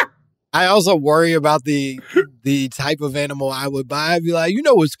also worry about the type of animal I would buy. I'd be like,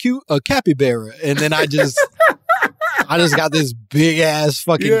 what's cute? A capybara. And then I just got this big ass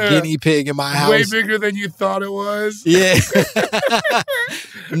fucking guinea pig in my house. Way bigger than you thought it was. Yeah.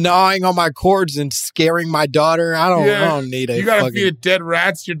 Gnawing on my cords and scaring my daughter. I don't need a You gotta feed dead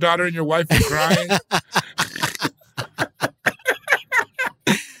rats. Your daughter and your wife are crying.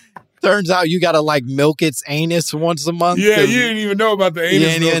 Turns out you gotta like milk its anus once a month. Yeah, you didn't even know about the anus. You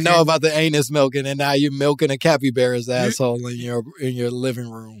didn't even know about the anus milking, and now you're milking a capybara's asshole in your living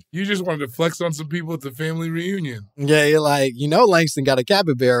room. You just wanted to flex on some people at the family reunion. Yeah, you're like, Langston got a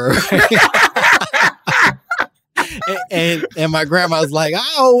capybara. Right? and my grandma's like,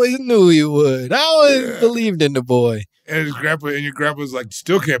 I always knew you would. I always believed in the boy. And your grandpa's like,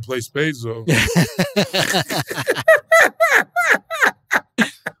 still can't play spades though.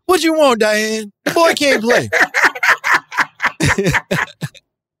 What you want, Diane? The boy can't play.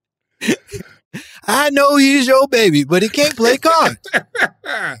 I know he's your baby, but he can't play cards.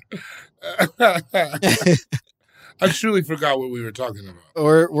 I truly forgot what we were talking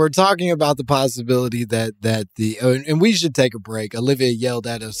about. We're talking about the possibility that and we should take a break. Olivia yelled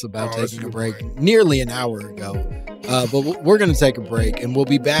at us about taking a break nearly an hour ago. But we're going to take a break, and we'll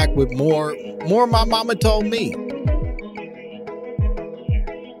be back with more My Mama Told Me.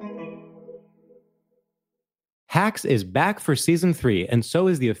 Hacks is back for season 3, and so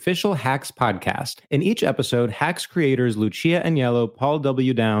is the official Hacks podcast. In each episode, Hacks creators Lucia Agnello, Paul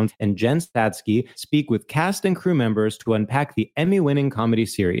W. Downs, and Jen Statsky speak with cast and crew members to unpack the Emmy-winning comedy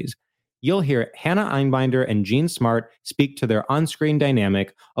series. You'll hear Hannah Einbinder and Jean Smart speak to their on-screen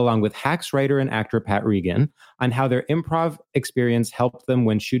dynamic, along with Hacks writer and actor Pat Regan, on how their improv experience helped them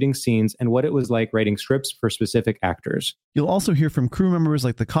when shooting scenes and what it was like writing scripts for specific actors. You'll also hear from crew members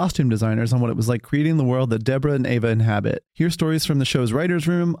like the costume designers on what it was like creating the world that Deborah and Ava inhabit. Hear stories from the show's writer's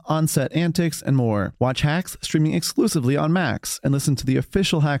room, on-set antics, and more. Watch Hacks streaming exclusively on Max, and listen to the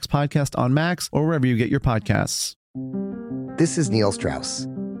official Hacks podcast on Max or wherever you get your podcasts. This is Neil Strauss,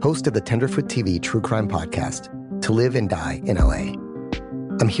 host of the Tenderfoot TV True Crime Podcast, To Live and Die in LA.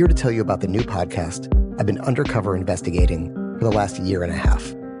 I'm here to tell you about the new podcast I've been undercover investigating for the last year and a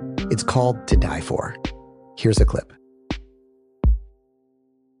half. It's called To Die For. Here's a clip.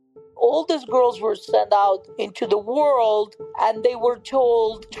 All these girls were sent out into the world and they were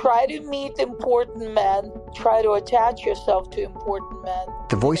told, try to meet important men, try to attach yourself to important men.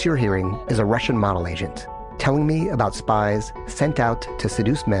 The voice you're hearing is a Russian model agent telling me about spies sent out to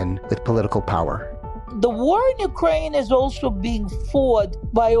seduce men with political power. The war in Ukraine is also being fought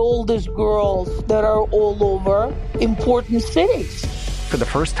by all these girls that are all over important cities. For the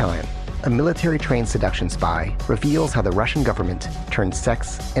first time, a military-trained seduction spy reveals how the Russian government turned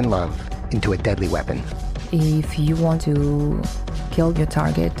sex and love into a deadly weapon. If you want to kill your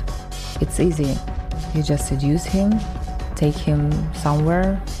target, it's easy. You just seduce him, take him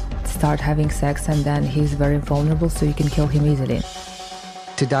somewhere, start having sex, and then he's very vulnerable, so you can kill him easily.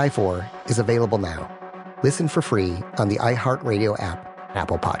 To Die For is available now. Listen for free on the iHeartRadio app,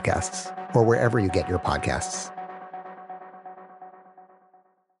 Apple Podcasts, or wherever you get your podcasts.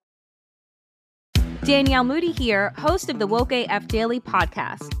 Danielle Moody here, host of the Woke AF Daily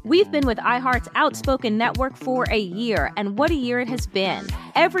podcast. We've been with iHeart's Outspoken Network for a year, and what a year it has been.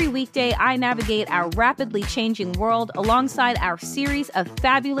 Every weekday, I navigate our rapidly changing world alongside our series of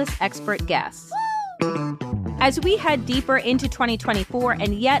fabulous expert guests. As we head deeper into 2024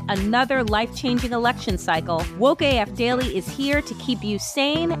 and yet another life-changing election cycle, Woke AF Daily is here to keep you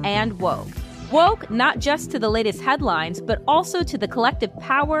sane and woke. Woke not just to the latest headlines, but also to the collective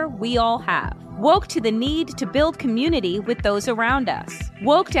power we all have. Woke to the need to build community with those around us.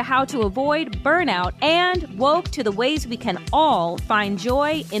 Woke to how to avoid burnout, and woke to the ways we can all find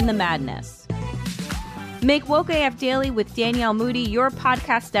joy in the madness. Make Woke AF Daily with Danielle Moody your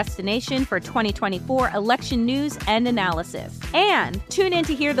podcast destination for 2024 election news and analysis. And tune in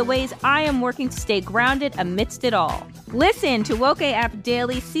to hear the ways I am working to stay grounded amidst it all. Listen to Woke AF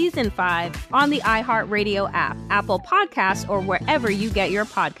Daily Season 5 on the iHeartRadio app, Apple Podcasts, or wherever you get your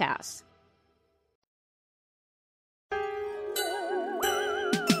podcasts.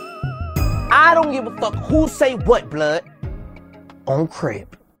 I don't give a fuck who say what, blood. On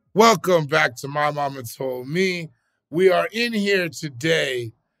crib. Welcome back to My Mama Told Me. We are in here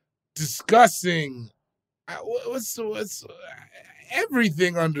today discussing what's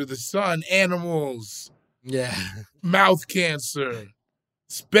everything under the sun. Animals, mouth cancer,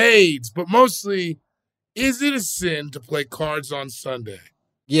 spades, but mostly, is it a sin to play cards on Sunday?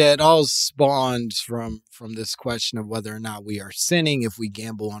 Yeah, it all spawned from this question of whether or not we are sinning if we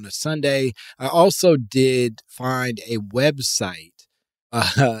gamble on a Sunday. I also did find a website,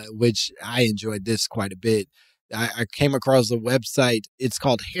 which I enjoyed this quite a bit. I came across a website. It's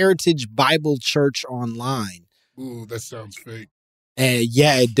called Heritage Bible Church Online. Ooh, that sounds fake. And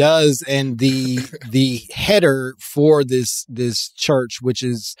yeah, it does. And the header for this church, which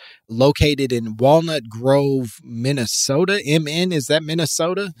is located in Walnut Grove, Minnesota. MN, is that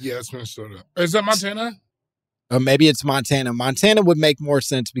Minnesota? Yeah, it's Minnesota. Is that Montana? Or maybe it's Montana. Montana would make more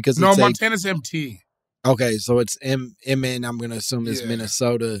sense because no, Montana's MT. Okay, so it's MN. I'm going to assume it's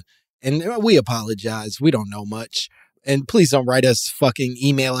Minnesota. And we apologize. We don't know much. And please don't write us fucking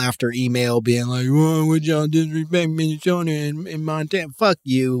email after email being like, "Oh, would y'all disrespect Minnesota and Montana?" Fuck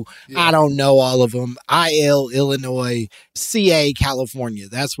you. Yeah. I don't know all of them. IL, Illinois, CA, California.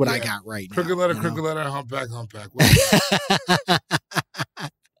 That's what I got right now. Crooked letter, humpback.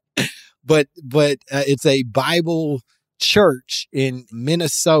 But it's a Bible church in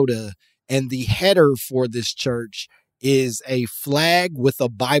Minnesota, and the header for this church is a flag with a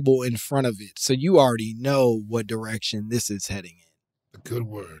Bible in front of it. So you already know what direction this is heading in. The good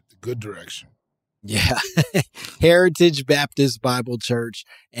word, the good direction. Yeah. Heritage Baptist Bible Church.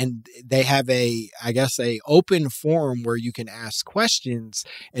 And they have a open forum where you can ask questions.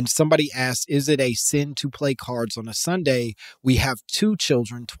 And somebody asked, is it a sin to play cards on a Sunday? We have 2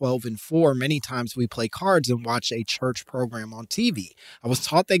 children, 12 and 4. Many times we play cards and watch a church program on TV. I was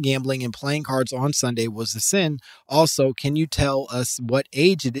taught that gambling and playing cards on Sunday was a sin. Also, can you tell us what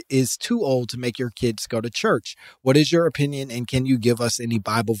age it is too old to make your kids go to church? What is your opinion? And can you give us any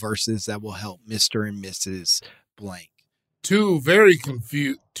Bible verses that will help Mr. and Mrs. Blank? Two very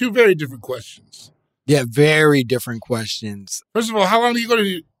different questions. Yeah, very different questions. First of all, how long do you go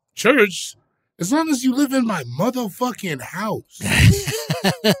to church? As long as you live in my motherfucking house.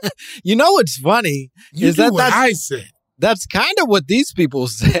 You know what's funny? You do what I said. That's kind of what these people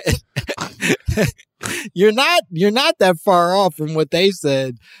said. You're not that far off from what they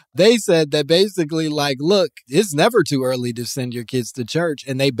said. They said that basically, like, look, it's never too early to send your kids to church,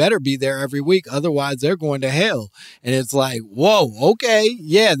 and they better be there every week. Otherwise, they're going to hell. And it's like, whoa, okay,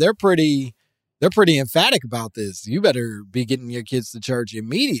 yeah, they're pretty emphatic about this. You better be getting your kids to church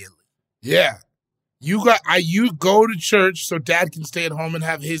immediately. Yeah. You go to church so dad can stay at home and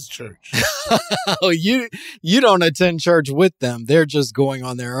have his church. Oh, you don't attend church with them. They're just going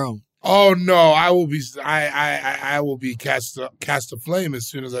on their own. Oh no, I will be cast aflame as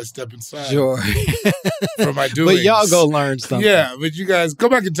soon as I step inside. Sure. For my doings. But y'all go learn something. Yeah, but you guys go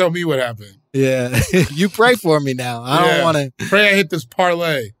back and tell me what happened. Yeah. You pray for me now. I don't want to pray I hit this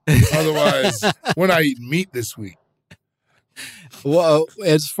parlay. Otherwise, we're not eating meat this week. Well,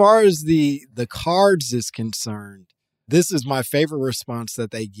 as far as the cards is concerned, this is my favorite response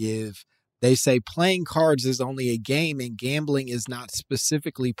that they give. They say playing cards is only a game and gambling is not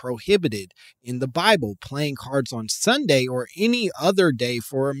specifically prohibited. In the Bible, playing cards on Sunday or any other day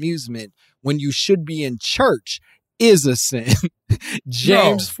for amusement when you should be in church is a sin.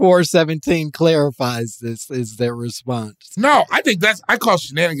 James 4:17 clarifies this is their response. No, I think I call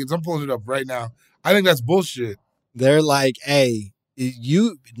shenanigans. I'm pulling it up right now. I think that's bullshit. They're like, hey,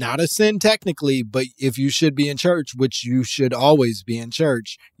 you not a sin technically, but if you should be in church, which you should always be in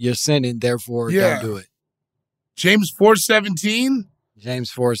church, you're sinning, therefore don't do it. James 4:17?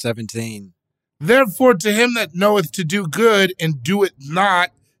 James 4:17. Therefore to him that knoweth to do good and do it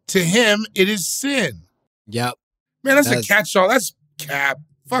not, to him it is sin. Yep. Man, that's a catch-all. That's cap.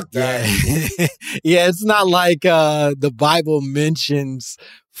 Fuck that. Yeah, yeah, it's not like the Bible mentions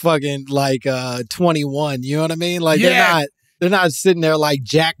fucking like 21. You know what I mean? Like they're not sitting there like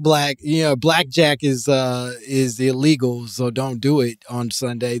Jack Black. You know, blackjack is illegal, so don't do it on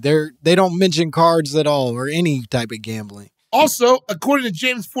Sunday. They don't mention cards at all or any type of gambling. Also, according to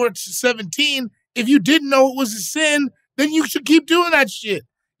James 4:17, if you didn't know it was a sin, then you should keep doing that shit.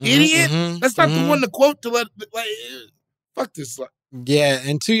 Idiot. That's not the one to quote to let fuck this. Yeah,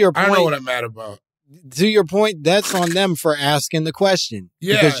 and to your point, I don't know what I'm mad about. To your point, that's on them for asking the question.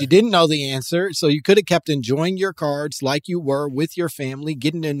 Yeah. Because you didn't know the answer, so you could have kept enjoying your cards like you were with your family,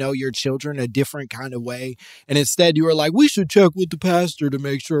 getting to know your children a different kind of way. And instead you were like, we should check with the pastor to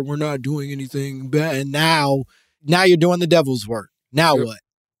make sure we're not doing anything bad. And now you're doing the devil's work. Now what?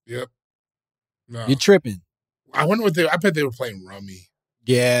 Yep. No. You're tripping. I wonder I bet they were playing rummy.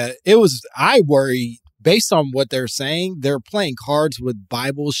 Yeah, I worry. Based on what they're saying, they're playing cards with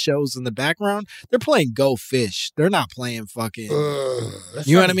Bible shows in the background. They're playing Go Fish. They're not playing fucking,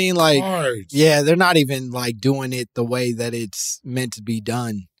 you know what I mean? Like, cards. Yeah, they're not even like doing it the way that it's meant to be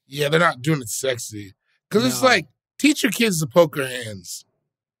done. Yeah, they're not doing it sexy. Because it's like, teach your kids the poker hands,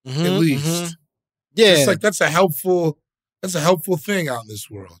 at least. Yeah. It's like, that's a helpful thing out in this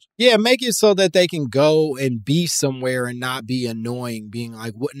world. Yeah, make it so that they can go and be somewhere and not be annoying, being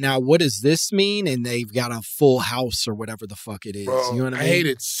like, what does this mean? And they've got a full house or whatever the fuck it is. Bro, you know what I mean? I hate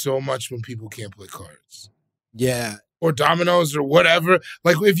it so much when people can't play cards. Yeah. Or dominoes or whatever.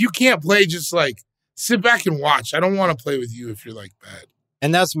 Like, if you can't play, just like, sit back and watch. I don't want to play with you if you're like bad.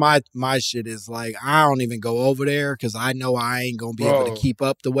 And that's my shit is like, I don't even go over there because I know I ain't going to be able to keep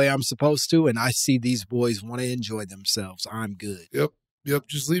up the way I'm supposed to. And I see these boys want to enjoy themselves. I'm good. Yep.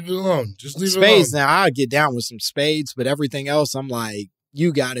 Just leave it alone. Spades now, I get down with some spades, but everything else, I'm like,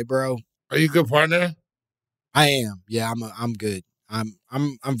 you got it, bro. Are you a good partner? I am. Yeah, I'm good. I'm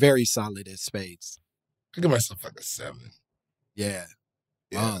very solid at spades. I give myself like a 7. Yeah.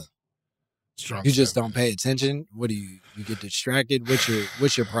 Strong. You just don't pay attention. What do you get distracted?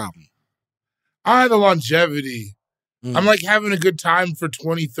 What's your problem? I have the longevity. I'm like having a good time for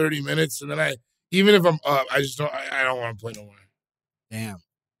 20, 30 minutes. And then even if I'm up, I don't want to play no more. Damn.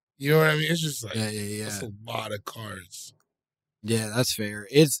 You know what I mean? It's just like, yeah. That's a lot of cards. Yeah, that's fair.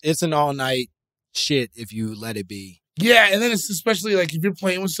 It's an all night shit if you let it be. Yeah, and then it's especially like if you're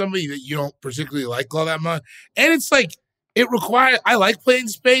playing with somebody that you don't particularly like all that much. And it's like, I like playing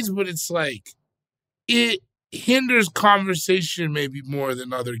spades, but it's like, it hinders conversation maybe more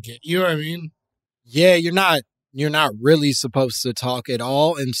than other games. You know what I mean? Yeah, you're not really supposed to talk at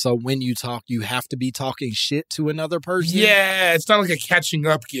all. And so when you talk, you have to be talking shit to another person. Yeah, it's not like a catching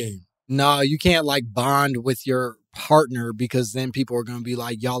up game. No, you can't like bond with your partner because then people are going to be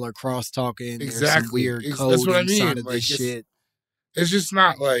like, y'all are cross talking. Exactly. There's some weird code That's what I inside mean. of Like, this shit. It's just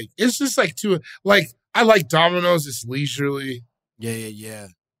not like, it's just like I like dominoes. It's leisurely. Yeah.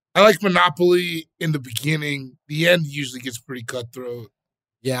 I like Monopoly in the beginning. The end usually gets pretty cutthroat.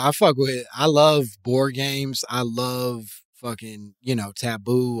 Yeah, I love board games. I love fucking,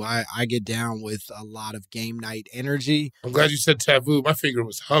 Taboo. I get down with a lot of game night energy. I'm glad you said Taboo. My finger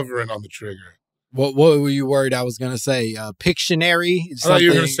was hovering on the trigger. What were you worried I was going to say? Pictionary? I thought you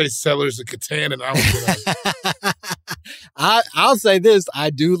were going to say Settlers of Catan, and I was going to... I'll say this.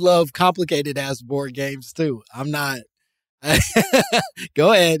 I do love complicated-ass board games, too. I'm not...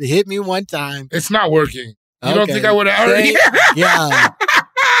 Go ahead. Hit me one time. It's not working. You don't think I would have already...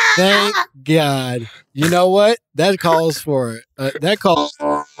 Thank God. You know what? That calls for it. That calls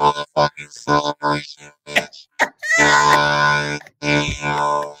for a motherfucking celebration, bitch.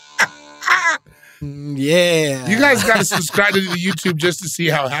 Yeah. You guys got to subscribe to the YouTube just to see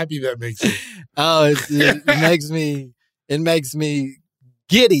how happy that makes you. Oh, it makes me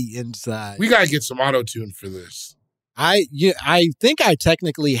giddy inside. We got to get some auto-tune for this. I think I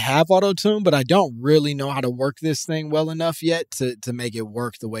technically have auto-tune, but I don't really know how to work this thing well enough yet to make it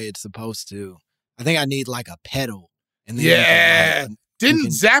work the way it's supposed to. I think I need like a pedal. And then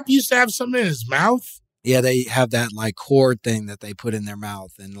Didn't Zap used to have something in his mouth? Yeah, they have that like cord thing that they put in their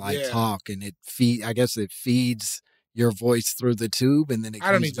mouth and talk, and it feeds your voice through the tube, and then it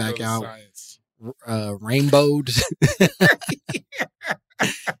comes back out rainbowed.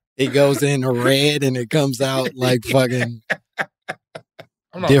 It goes in red and it comes out like fucking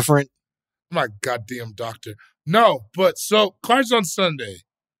different. I'm not a goddamn doctor. No, but so Cards on Sunday.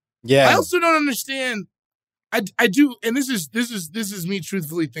 Yeah. I also don't understand. I do, and this is me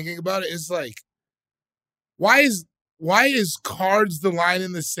truthfully thinking about it. It's like, why is cards the line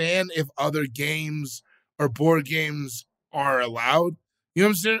in the sand if other games or board games are allowed? You know what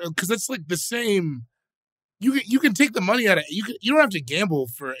I'm saying? Because that's like the same. You can take the money out of you don't have to gamble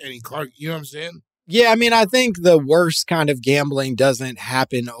for any card. You know what I'm saying? Yeah, I mean, I think the worst kind of gambling doesn't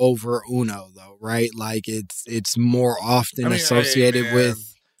happen over Uno, though, right? Like it's more often associated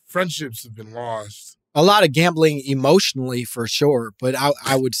with friendships have been lost. A lot of gambling emotionally, for sure, but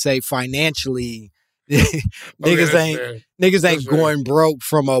I would say financially, niggas ain't going broke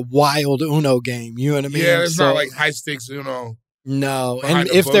from a wild Uno game. You know what I mean? Yeah, it's not like high stakes Uno. No, and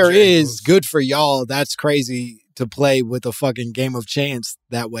if there is, good for y'all. That's crazy to play with a fucking game of chance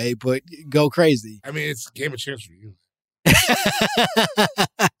that way, but go crazy. I mean, it's a game of chance for you.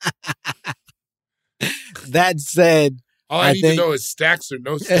 That said, all I need to know is stacks or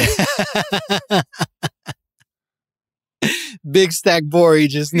no stacks. Big Stack Gborie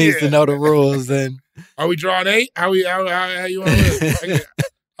just needs to know the rules. And are we drawing 8? How you want to live?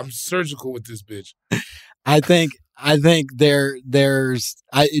 I'm surgical with this bitch. I think it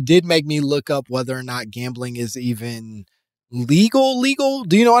did make me look up whether or not gambling is even legal.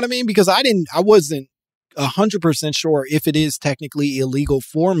 Do you know what I mean? Because I wasn't 100% sure if it is technically illegal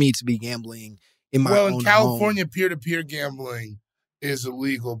for me to be gambling in my own in California, home. peer-to-peer gambling is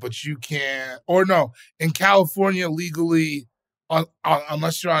illegal, but you can't, or no, in California legally,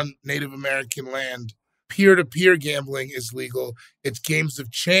 unless you're on Native American land, peer-to-peer gambling is legal. It's games of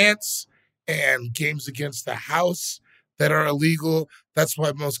chance and games against the house that are illegal. That's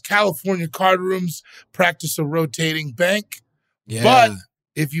why most California card rooms practice a rotating bank. Yeah. But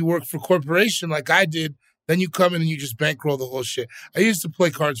if you work for a corporation like I did, then you come in and you just bankroll the whole shit. I used to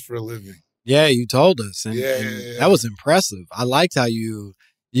play cards for a living. Yeah, you told us. And that was impressive. I liked how you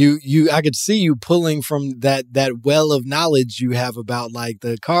I could see you pulling from that well of knowledge you have about like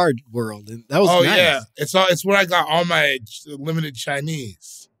the card world. And that was nice. Yeah. It's where I got all my limited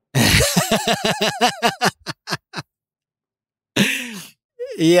Chinese.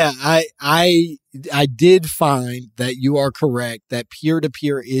 Yeah, I did find that you are correct that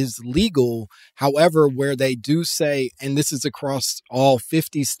peer-to-peer is legal. However, where they do say, and this is across all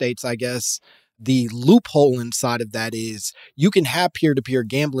 50 states, I guess, the loophole inside of that is you can have peer-to-peer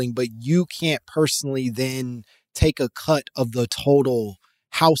gambling, but you can't personally then take a cut of the total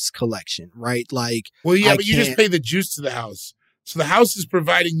house collection, right? Like, well, yeah, but you just pay the juice to the house. So the house is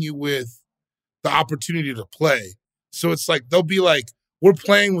providing you with the opportunity to play. So it's like, they'll be like, we're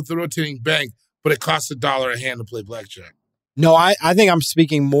playing with the rotating bank, but it costs $1 a hand to play blackjack. No, I think I'm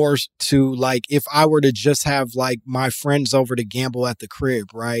speaking more to like if I were to just have like my friends over to gamble at the crib,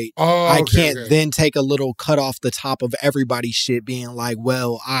 right? Oh, I okay, can't then take a little cut off the top of everybody's shit being like,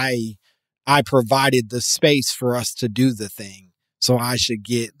 well, I provided the space for us to do the thing. So I should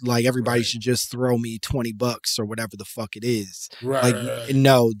get like everybody should just throw me $20 or whatever the fuck it is. Right. Like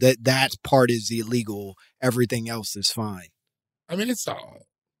no, that part is illegal. Everything else is fine. I mean, it's all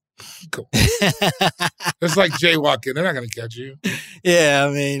cool. It's like jaywalking. They're not going to catch you. Yeah,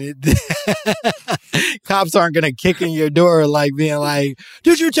 I mean, cops aren't going to kick in your door like being like,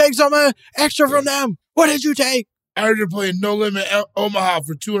 did you take something extra from them? What did you take? I heard you're playing No Limit Omaha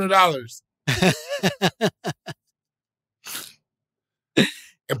for $200.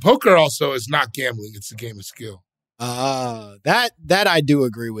 And poker also is not gambling. It's a game of skill. That I do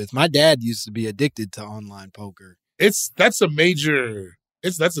agree with. My dad used to be addicted to online poker. That's a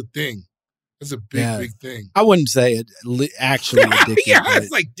thing. It's a big thing. I wouldn't say it actually addicted. Yeah,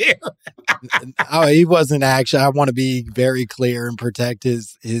 it's like, damn. He wasn't actually. I want to be very clear and protect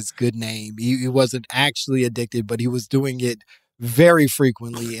his good name. He wasn't actually addicted, but he was doing it very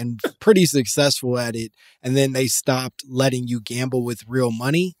frequently and pretty successful at it. And then they stopped letting you gamble with real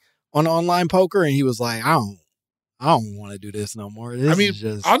money on online poker, and he was like, I don't want to do this no more.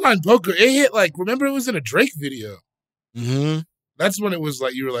 Online poker, it hit like, remember it was in a Drake video. Mm-hmm. That's when it was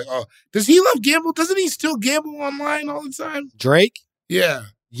like, you were like, oh, does he love gamble? Doesn't he still gamble online all the time? Drake? Yeah.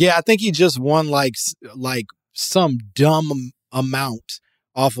 Yeah, I think he just won like some dumb amount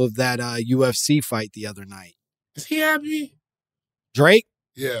off of that UFC fight the other night. Is he happy? Drake?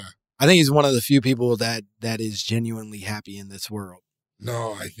 Yeah. I think he's one of the few people that is genuinely happy in this world.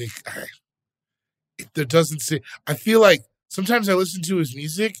 No, I think there doesn't say. I feel like sometimes I listen to his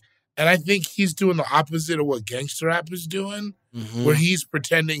music and I think he's doing the opposite of what gangster rap is doing, where he's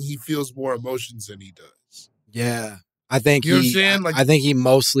pretending he feels more emotions than he does. Yeah. I think you know what I'm saying? Like, I think he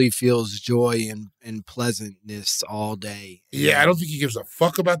mostly feels joy and pleasantness all day. Yeah, I don't think he gives a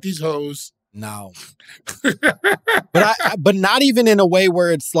fuck about these hoes. No. but not even in a way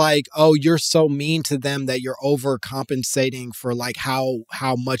where it's like, oh, you're so mean to them that you're overcompensating for like how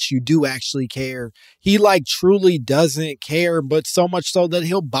much you do actually care. He like truly doesn't care, but so much so that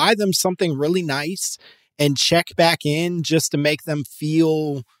he'll buy them something really nice and check back in just to make them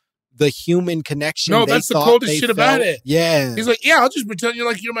feel the human connection. No, that's the coldest shit about it. Yeah. He's like, yeah, I'll just pretend you're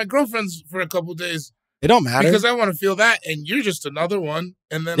like, you're my girlfriends for a couple days. It don't matter. Because I want to feel that, and you're just another one.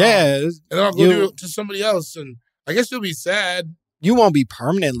 And then I'll go do it to somebody else, and I guess you'll be sad. You won't be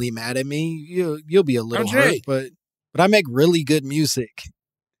permanently mad at me. You'll be a little hurt, but I make really good music.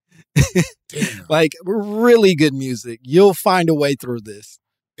 Damn. Like, really good music. You'll find a way through this.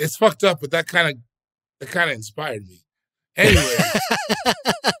 It's fucked up, but that kind of inspired me. Anyway.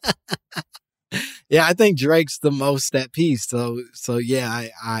 Yeah, I think Drake's the most at peace. So yeah,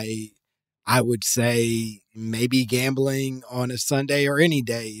 I would say maybe gambling on a Sunday or any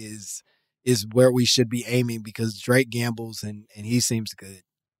day is where we should be aiming, because Drake gambles and he seems good.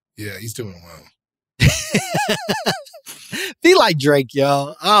 Yeah, he's doing well. Be like Drake,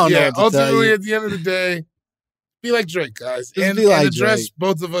 y'all. I don't know. Yeah, ultimately, at the end of the day, be like Drake, guys. And address Drake.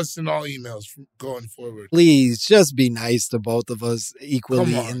 Both of us in all emails going forward. Please, just be nice to both of us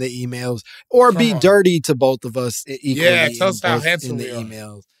equally in the emails, or be dirty to both of us equally. Yeah, tell us how handsome in the we are.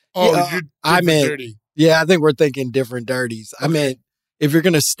 emails. Oh, I meant dirty. Yeah, I think we're thinking different dirties. Okay. I meant if you're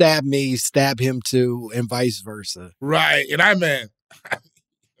gonna stab me, stab him too, and vice versa. Right, and I meant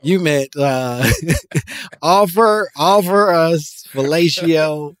you meant offer us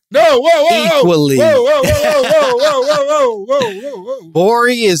fellatio. No, whoa, equally. Whoa.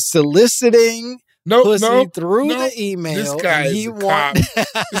 Gborie is soliciting pussy through the email. This guy is a cop.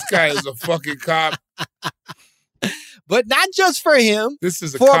 This guy is a fucking cop. But not just for him. This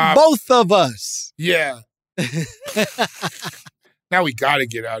is for both of us. Yeah. Now we got to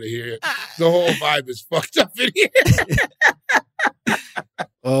get out of here. The whole vibe is fucked up in here.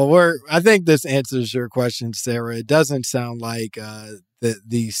 Well, I think this answers your question, Sarah. It doesn't sound like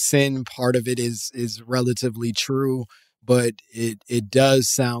the sin part of it is relatively true, but it does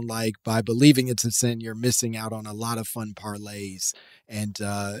sound like by believing it's a sin, you're missing out on a lot of fun parlays and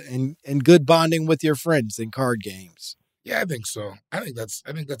good bonding with your friends in card games. Yeah, I think so. I think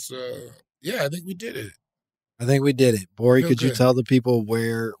we did it. I think we did it. Gborie, could you tell the people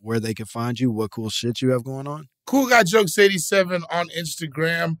where they can find you, what cool shit you have going on? Cool Guy Jokes 87 on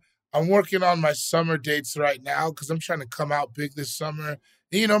Instagram. I'm working on my summer dates right now because I'm trying to come out big this summer.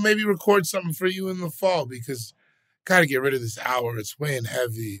 And, maybe record something for you in the fall, because got to get rid of this hour. It's weighing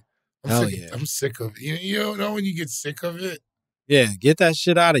heavy. I'm sick of it. You know when you get sick of it? Yeah, get that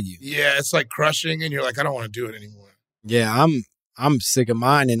shit out of you. Yeah, it's like crushing, and you're like, I don't want to do it anymore. Yeah, I'm sick of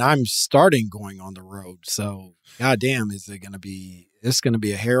mine, and I'm starting going on the road. So, goddamn, it's going to be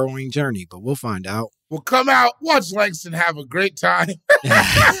a harrowing journey, but we'll find out. Well, come out, watch Langston have a great time.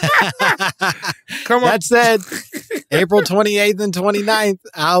 Come on. That said, April 28th and 29th,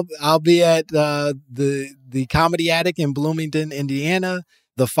 I'll be at the Comedy Attic in Bloomington, Indiana.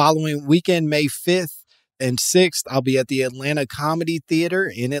 The following weekend, May 5th and 6th, I'll be at the Atlanta Comedy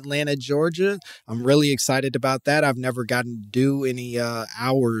Theater in Atlanta, Georgia. I'm really excited about that. I've never gotten to do any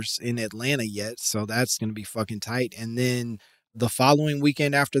hours in Atlanta yet, so that's going to be fucking tight. And then the following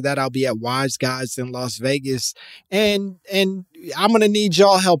weekend after that, I'll be at Wise Guys in Las Vegas. And I'm going to need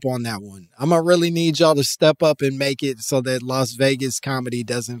y'all help on that one. I'm going to really need y'all to step up and make it so that Las Vegas comedy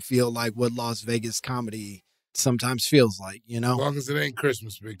doesn't feel like what Las Vegas comedy sometimes feels like, you know? As long as it ain't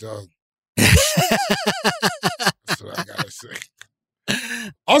Christmas, big dog. That's what I got to say.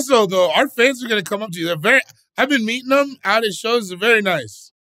 Also, though, our fans are going to come up to you. I've been meeting them out at shows. They're very nice.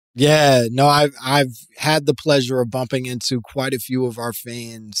 Yeah, no, I've had the pleasure of bumping into quite a few of our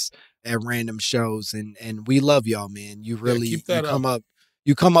fans at random shows, and we love y'all, man. You really you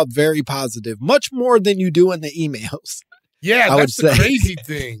come up very positive, much more than you do in the emails. Yeah, that's the crazy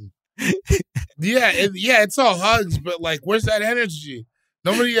thing. Yeah, it's all hugs, but like, where's that energy?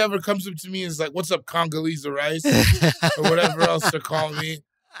 Nobody ever comes up to me and is like, "What's up, Congolese rice?" or whatever else they're calling me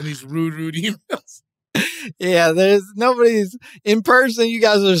in these rude emails. Yeah, there's nobody's in person. You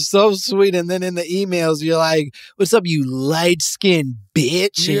guys are so sweet. And then in the emails, you're like, what's up, you light skinned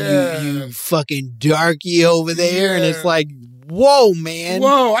bitch? Yeah. And you fucking darky over there. Yeah. And it's like, whoa, man.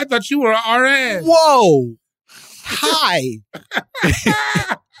 Whoa, I thought you were an RN. Whoa. Hi.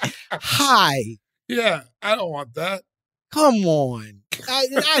 Hi. Yeah, I don't want that. Come on.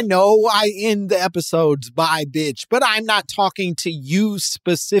 I know I end the episodes by bitch, but I'm not talking to you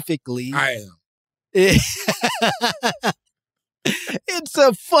specifically. I am. It's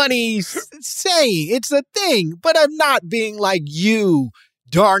a funny saying. It's a thing, but I'm not being like you,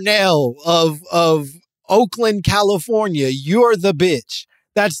 Darnell of Oakland, California. You're the bitch.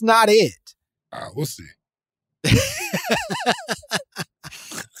 That's not it. We'll see.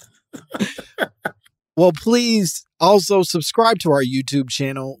 Well, please also subscribe to our YouTube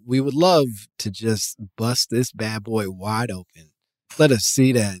channel. We would love to just bust this bad boy wide open. Let us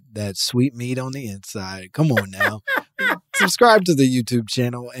see that sweet meat on the inside. Come on now. Subscribe to the YouTube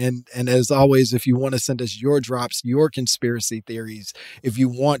channel. And as always, if you want to send us your drops, your conspiracy theories, if you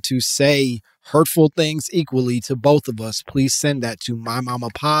want to say hurtful things equally to both of us, please send that to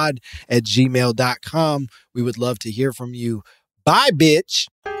mymamapod@gmail.com. We would love to hear from you. Bye, bitch.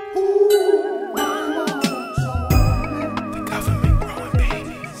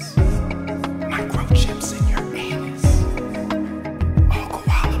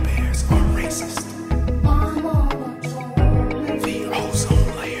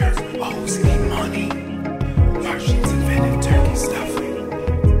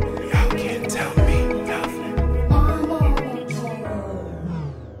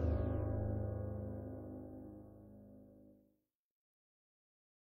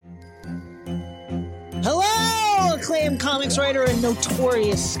 Acclaimed comics writer and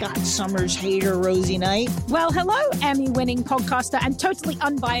notorious Scott Summers hater, Rosie Knight. Well, hello, Emmy-winning podcaster and totally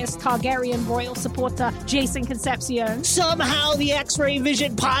unbiased Targaryen royal supporter, Jason Concepcion. Somehow the X-Ray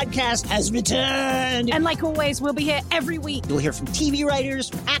Vision podcast has returned. And like always, we'll be here every week. You'll hear from TV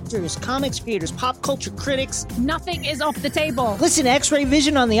writers, actors, comics creators, pop culture critics. Nothing is off the table. Listen to X-Ray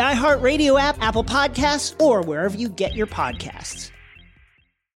Vision on the iHeartRadio app, Apple Podcasts, or wherever you get your podcasts.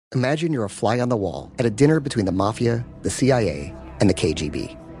 Imagine you're a fly on the wall at a dinner between the Mafia, the CIA, and the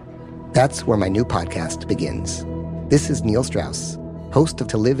KGB. That's where my new podcast begins. This is Neil Strauss, host of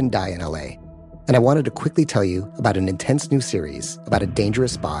To Live and Die in LA, and I wanted to quickly tell you about an intense new series about a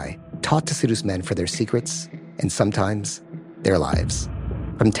dangerous spy taught to seduce men for their secrets and sometimes their lives.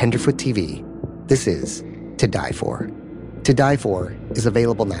 From Tenderfoot TV, this is To Die For. To Die For is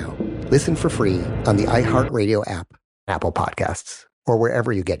available now. Listen for free on the iHeartRadio app, Apple Podcasts, or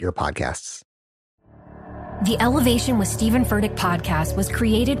wherever you get your podcasts. The Elevation with Stephen Furtick podcast was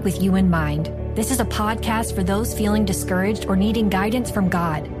created with you in mind. This is a podcast for those feeling discouraged or needing guidance from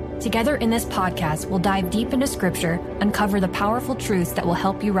God. Together in this podcast, we'll dive deep into Scripture, uncover the powerful truths that will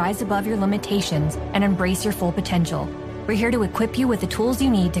help you rise above your limitations and embrace your full potential. We're here to equip you with the tools you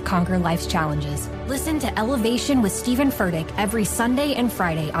need to conquer life's challenges. Listen to Elevation with Stephen Furtick every Sunday and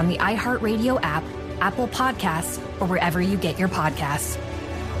Friday on the iHeartRadio app, Apple Podcasts, or wherever you get your podcasts.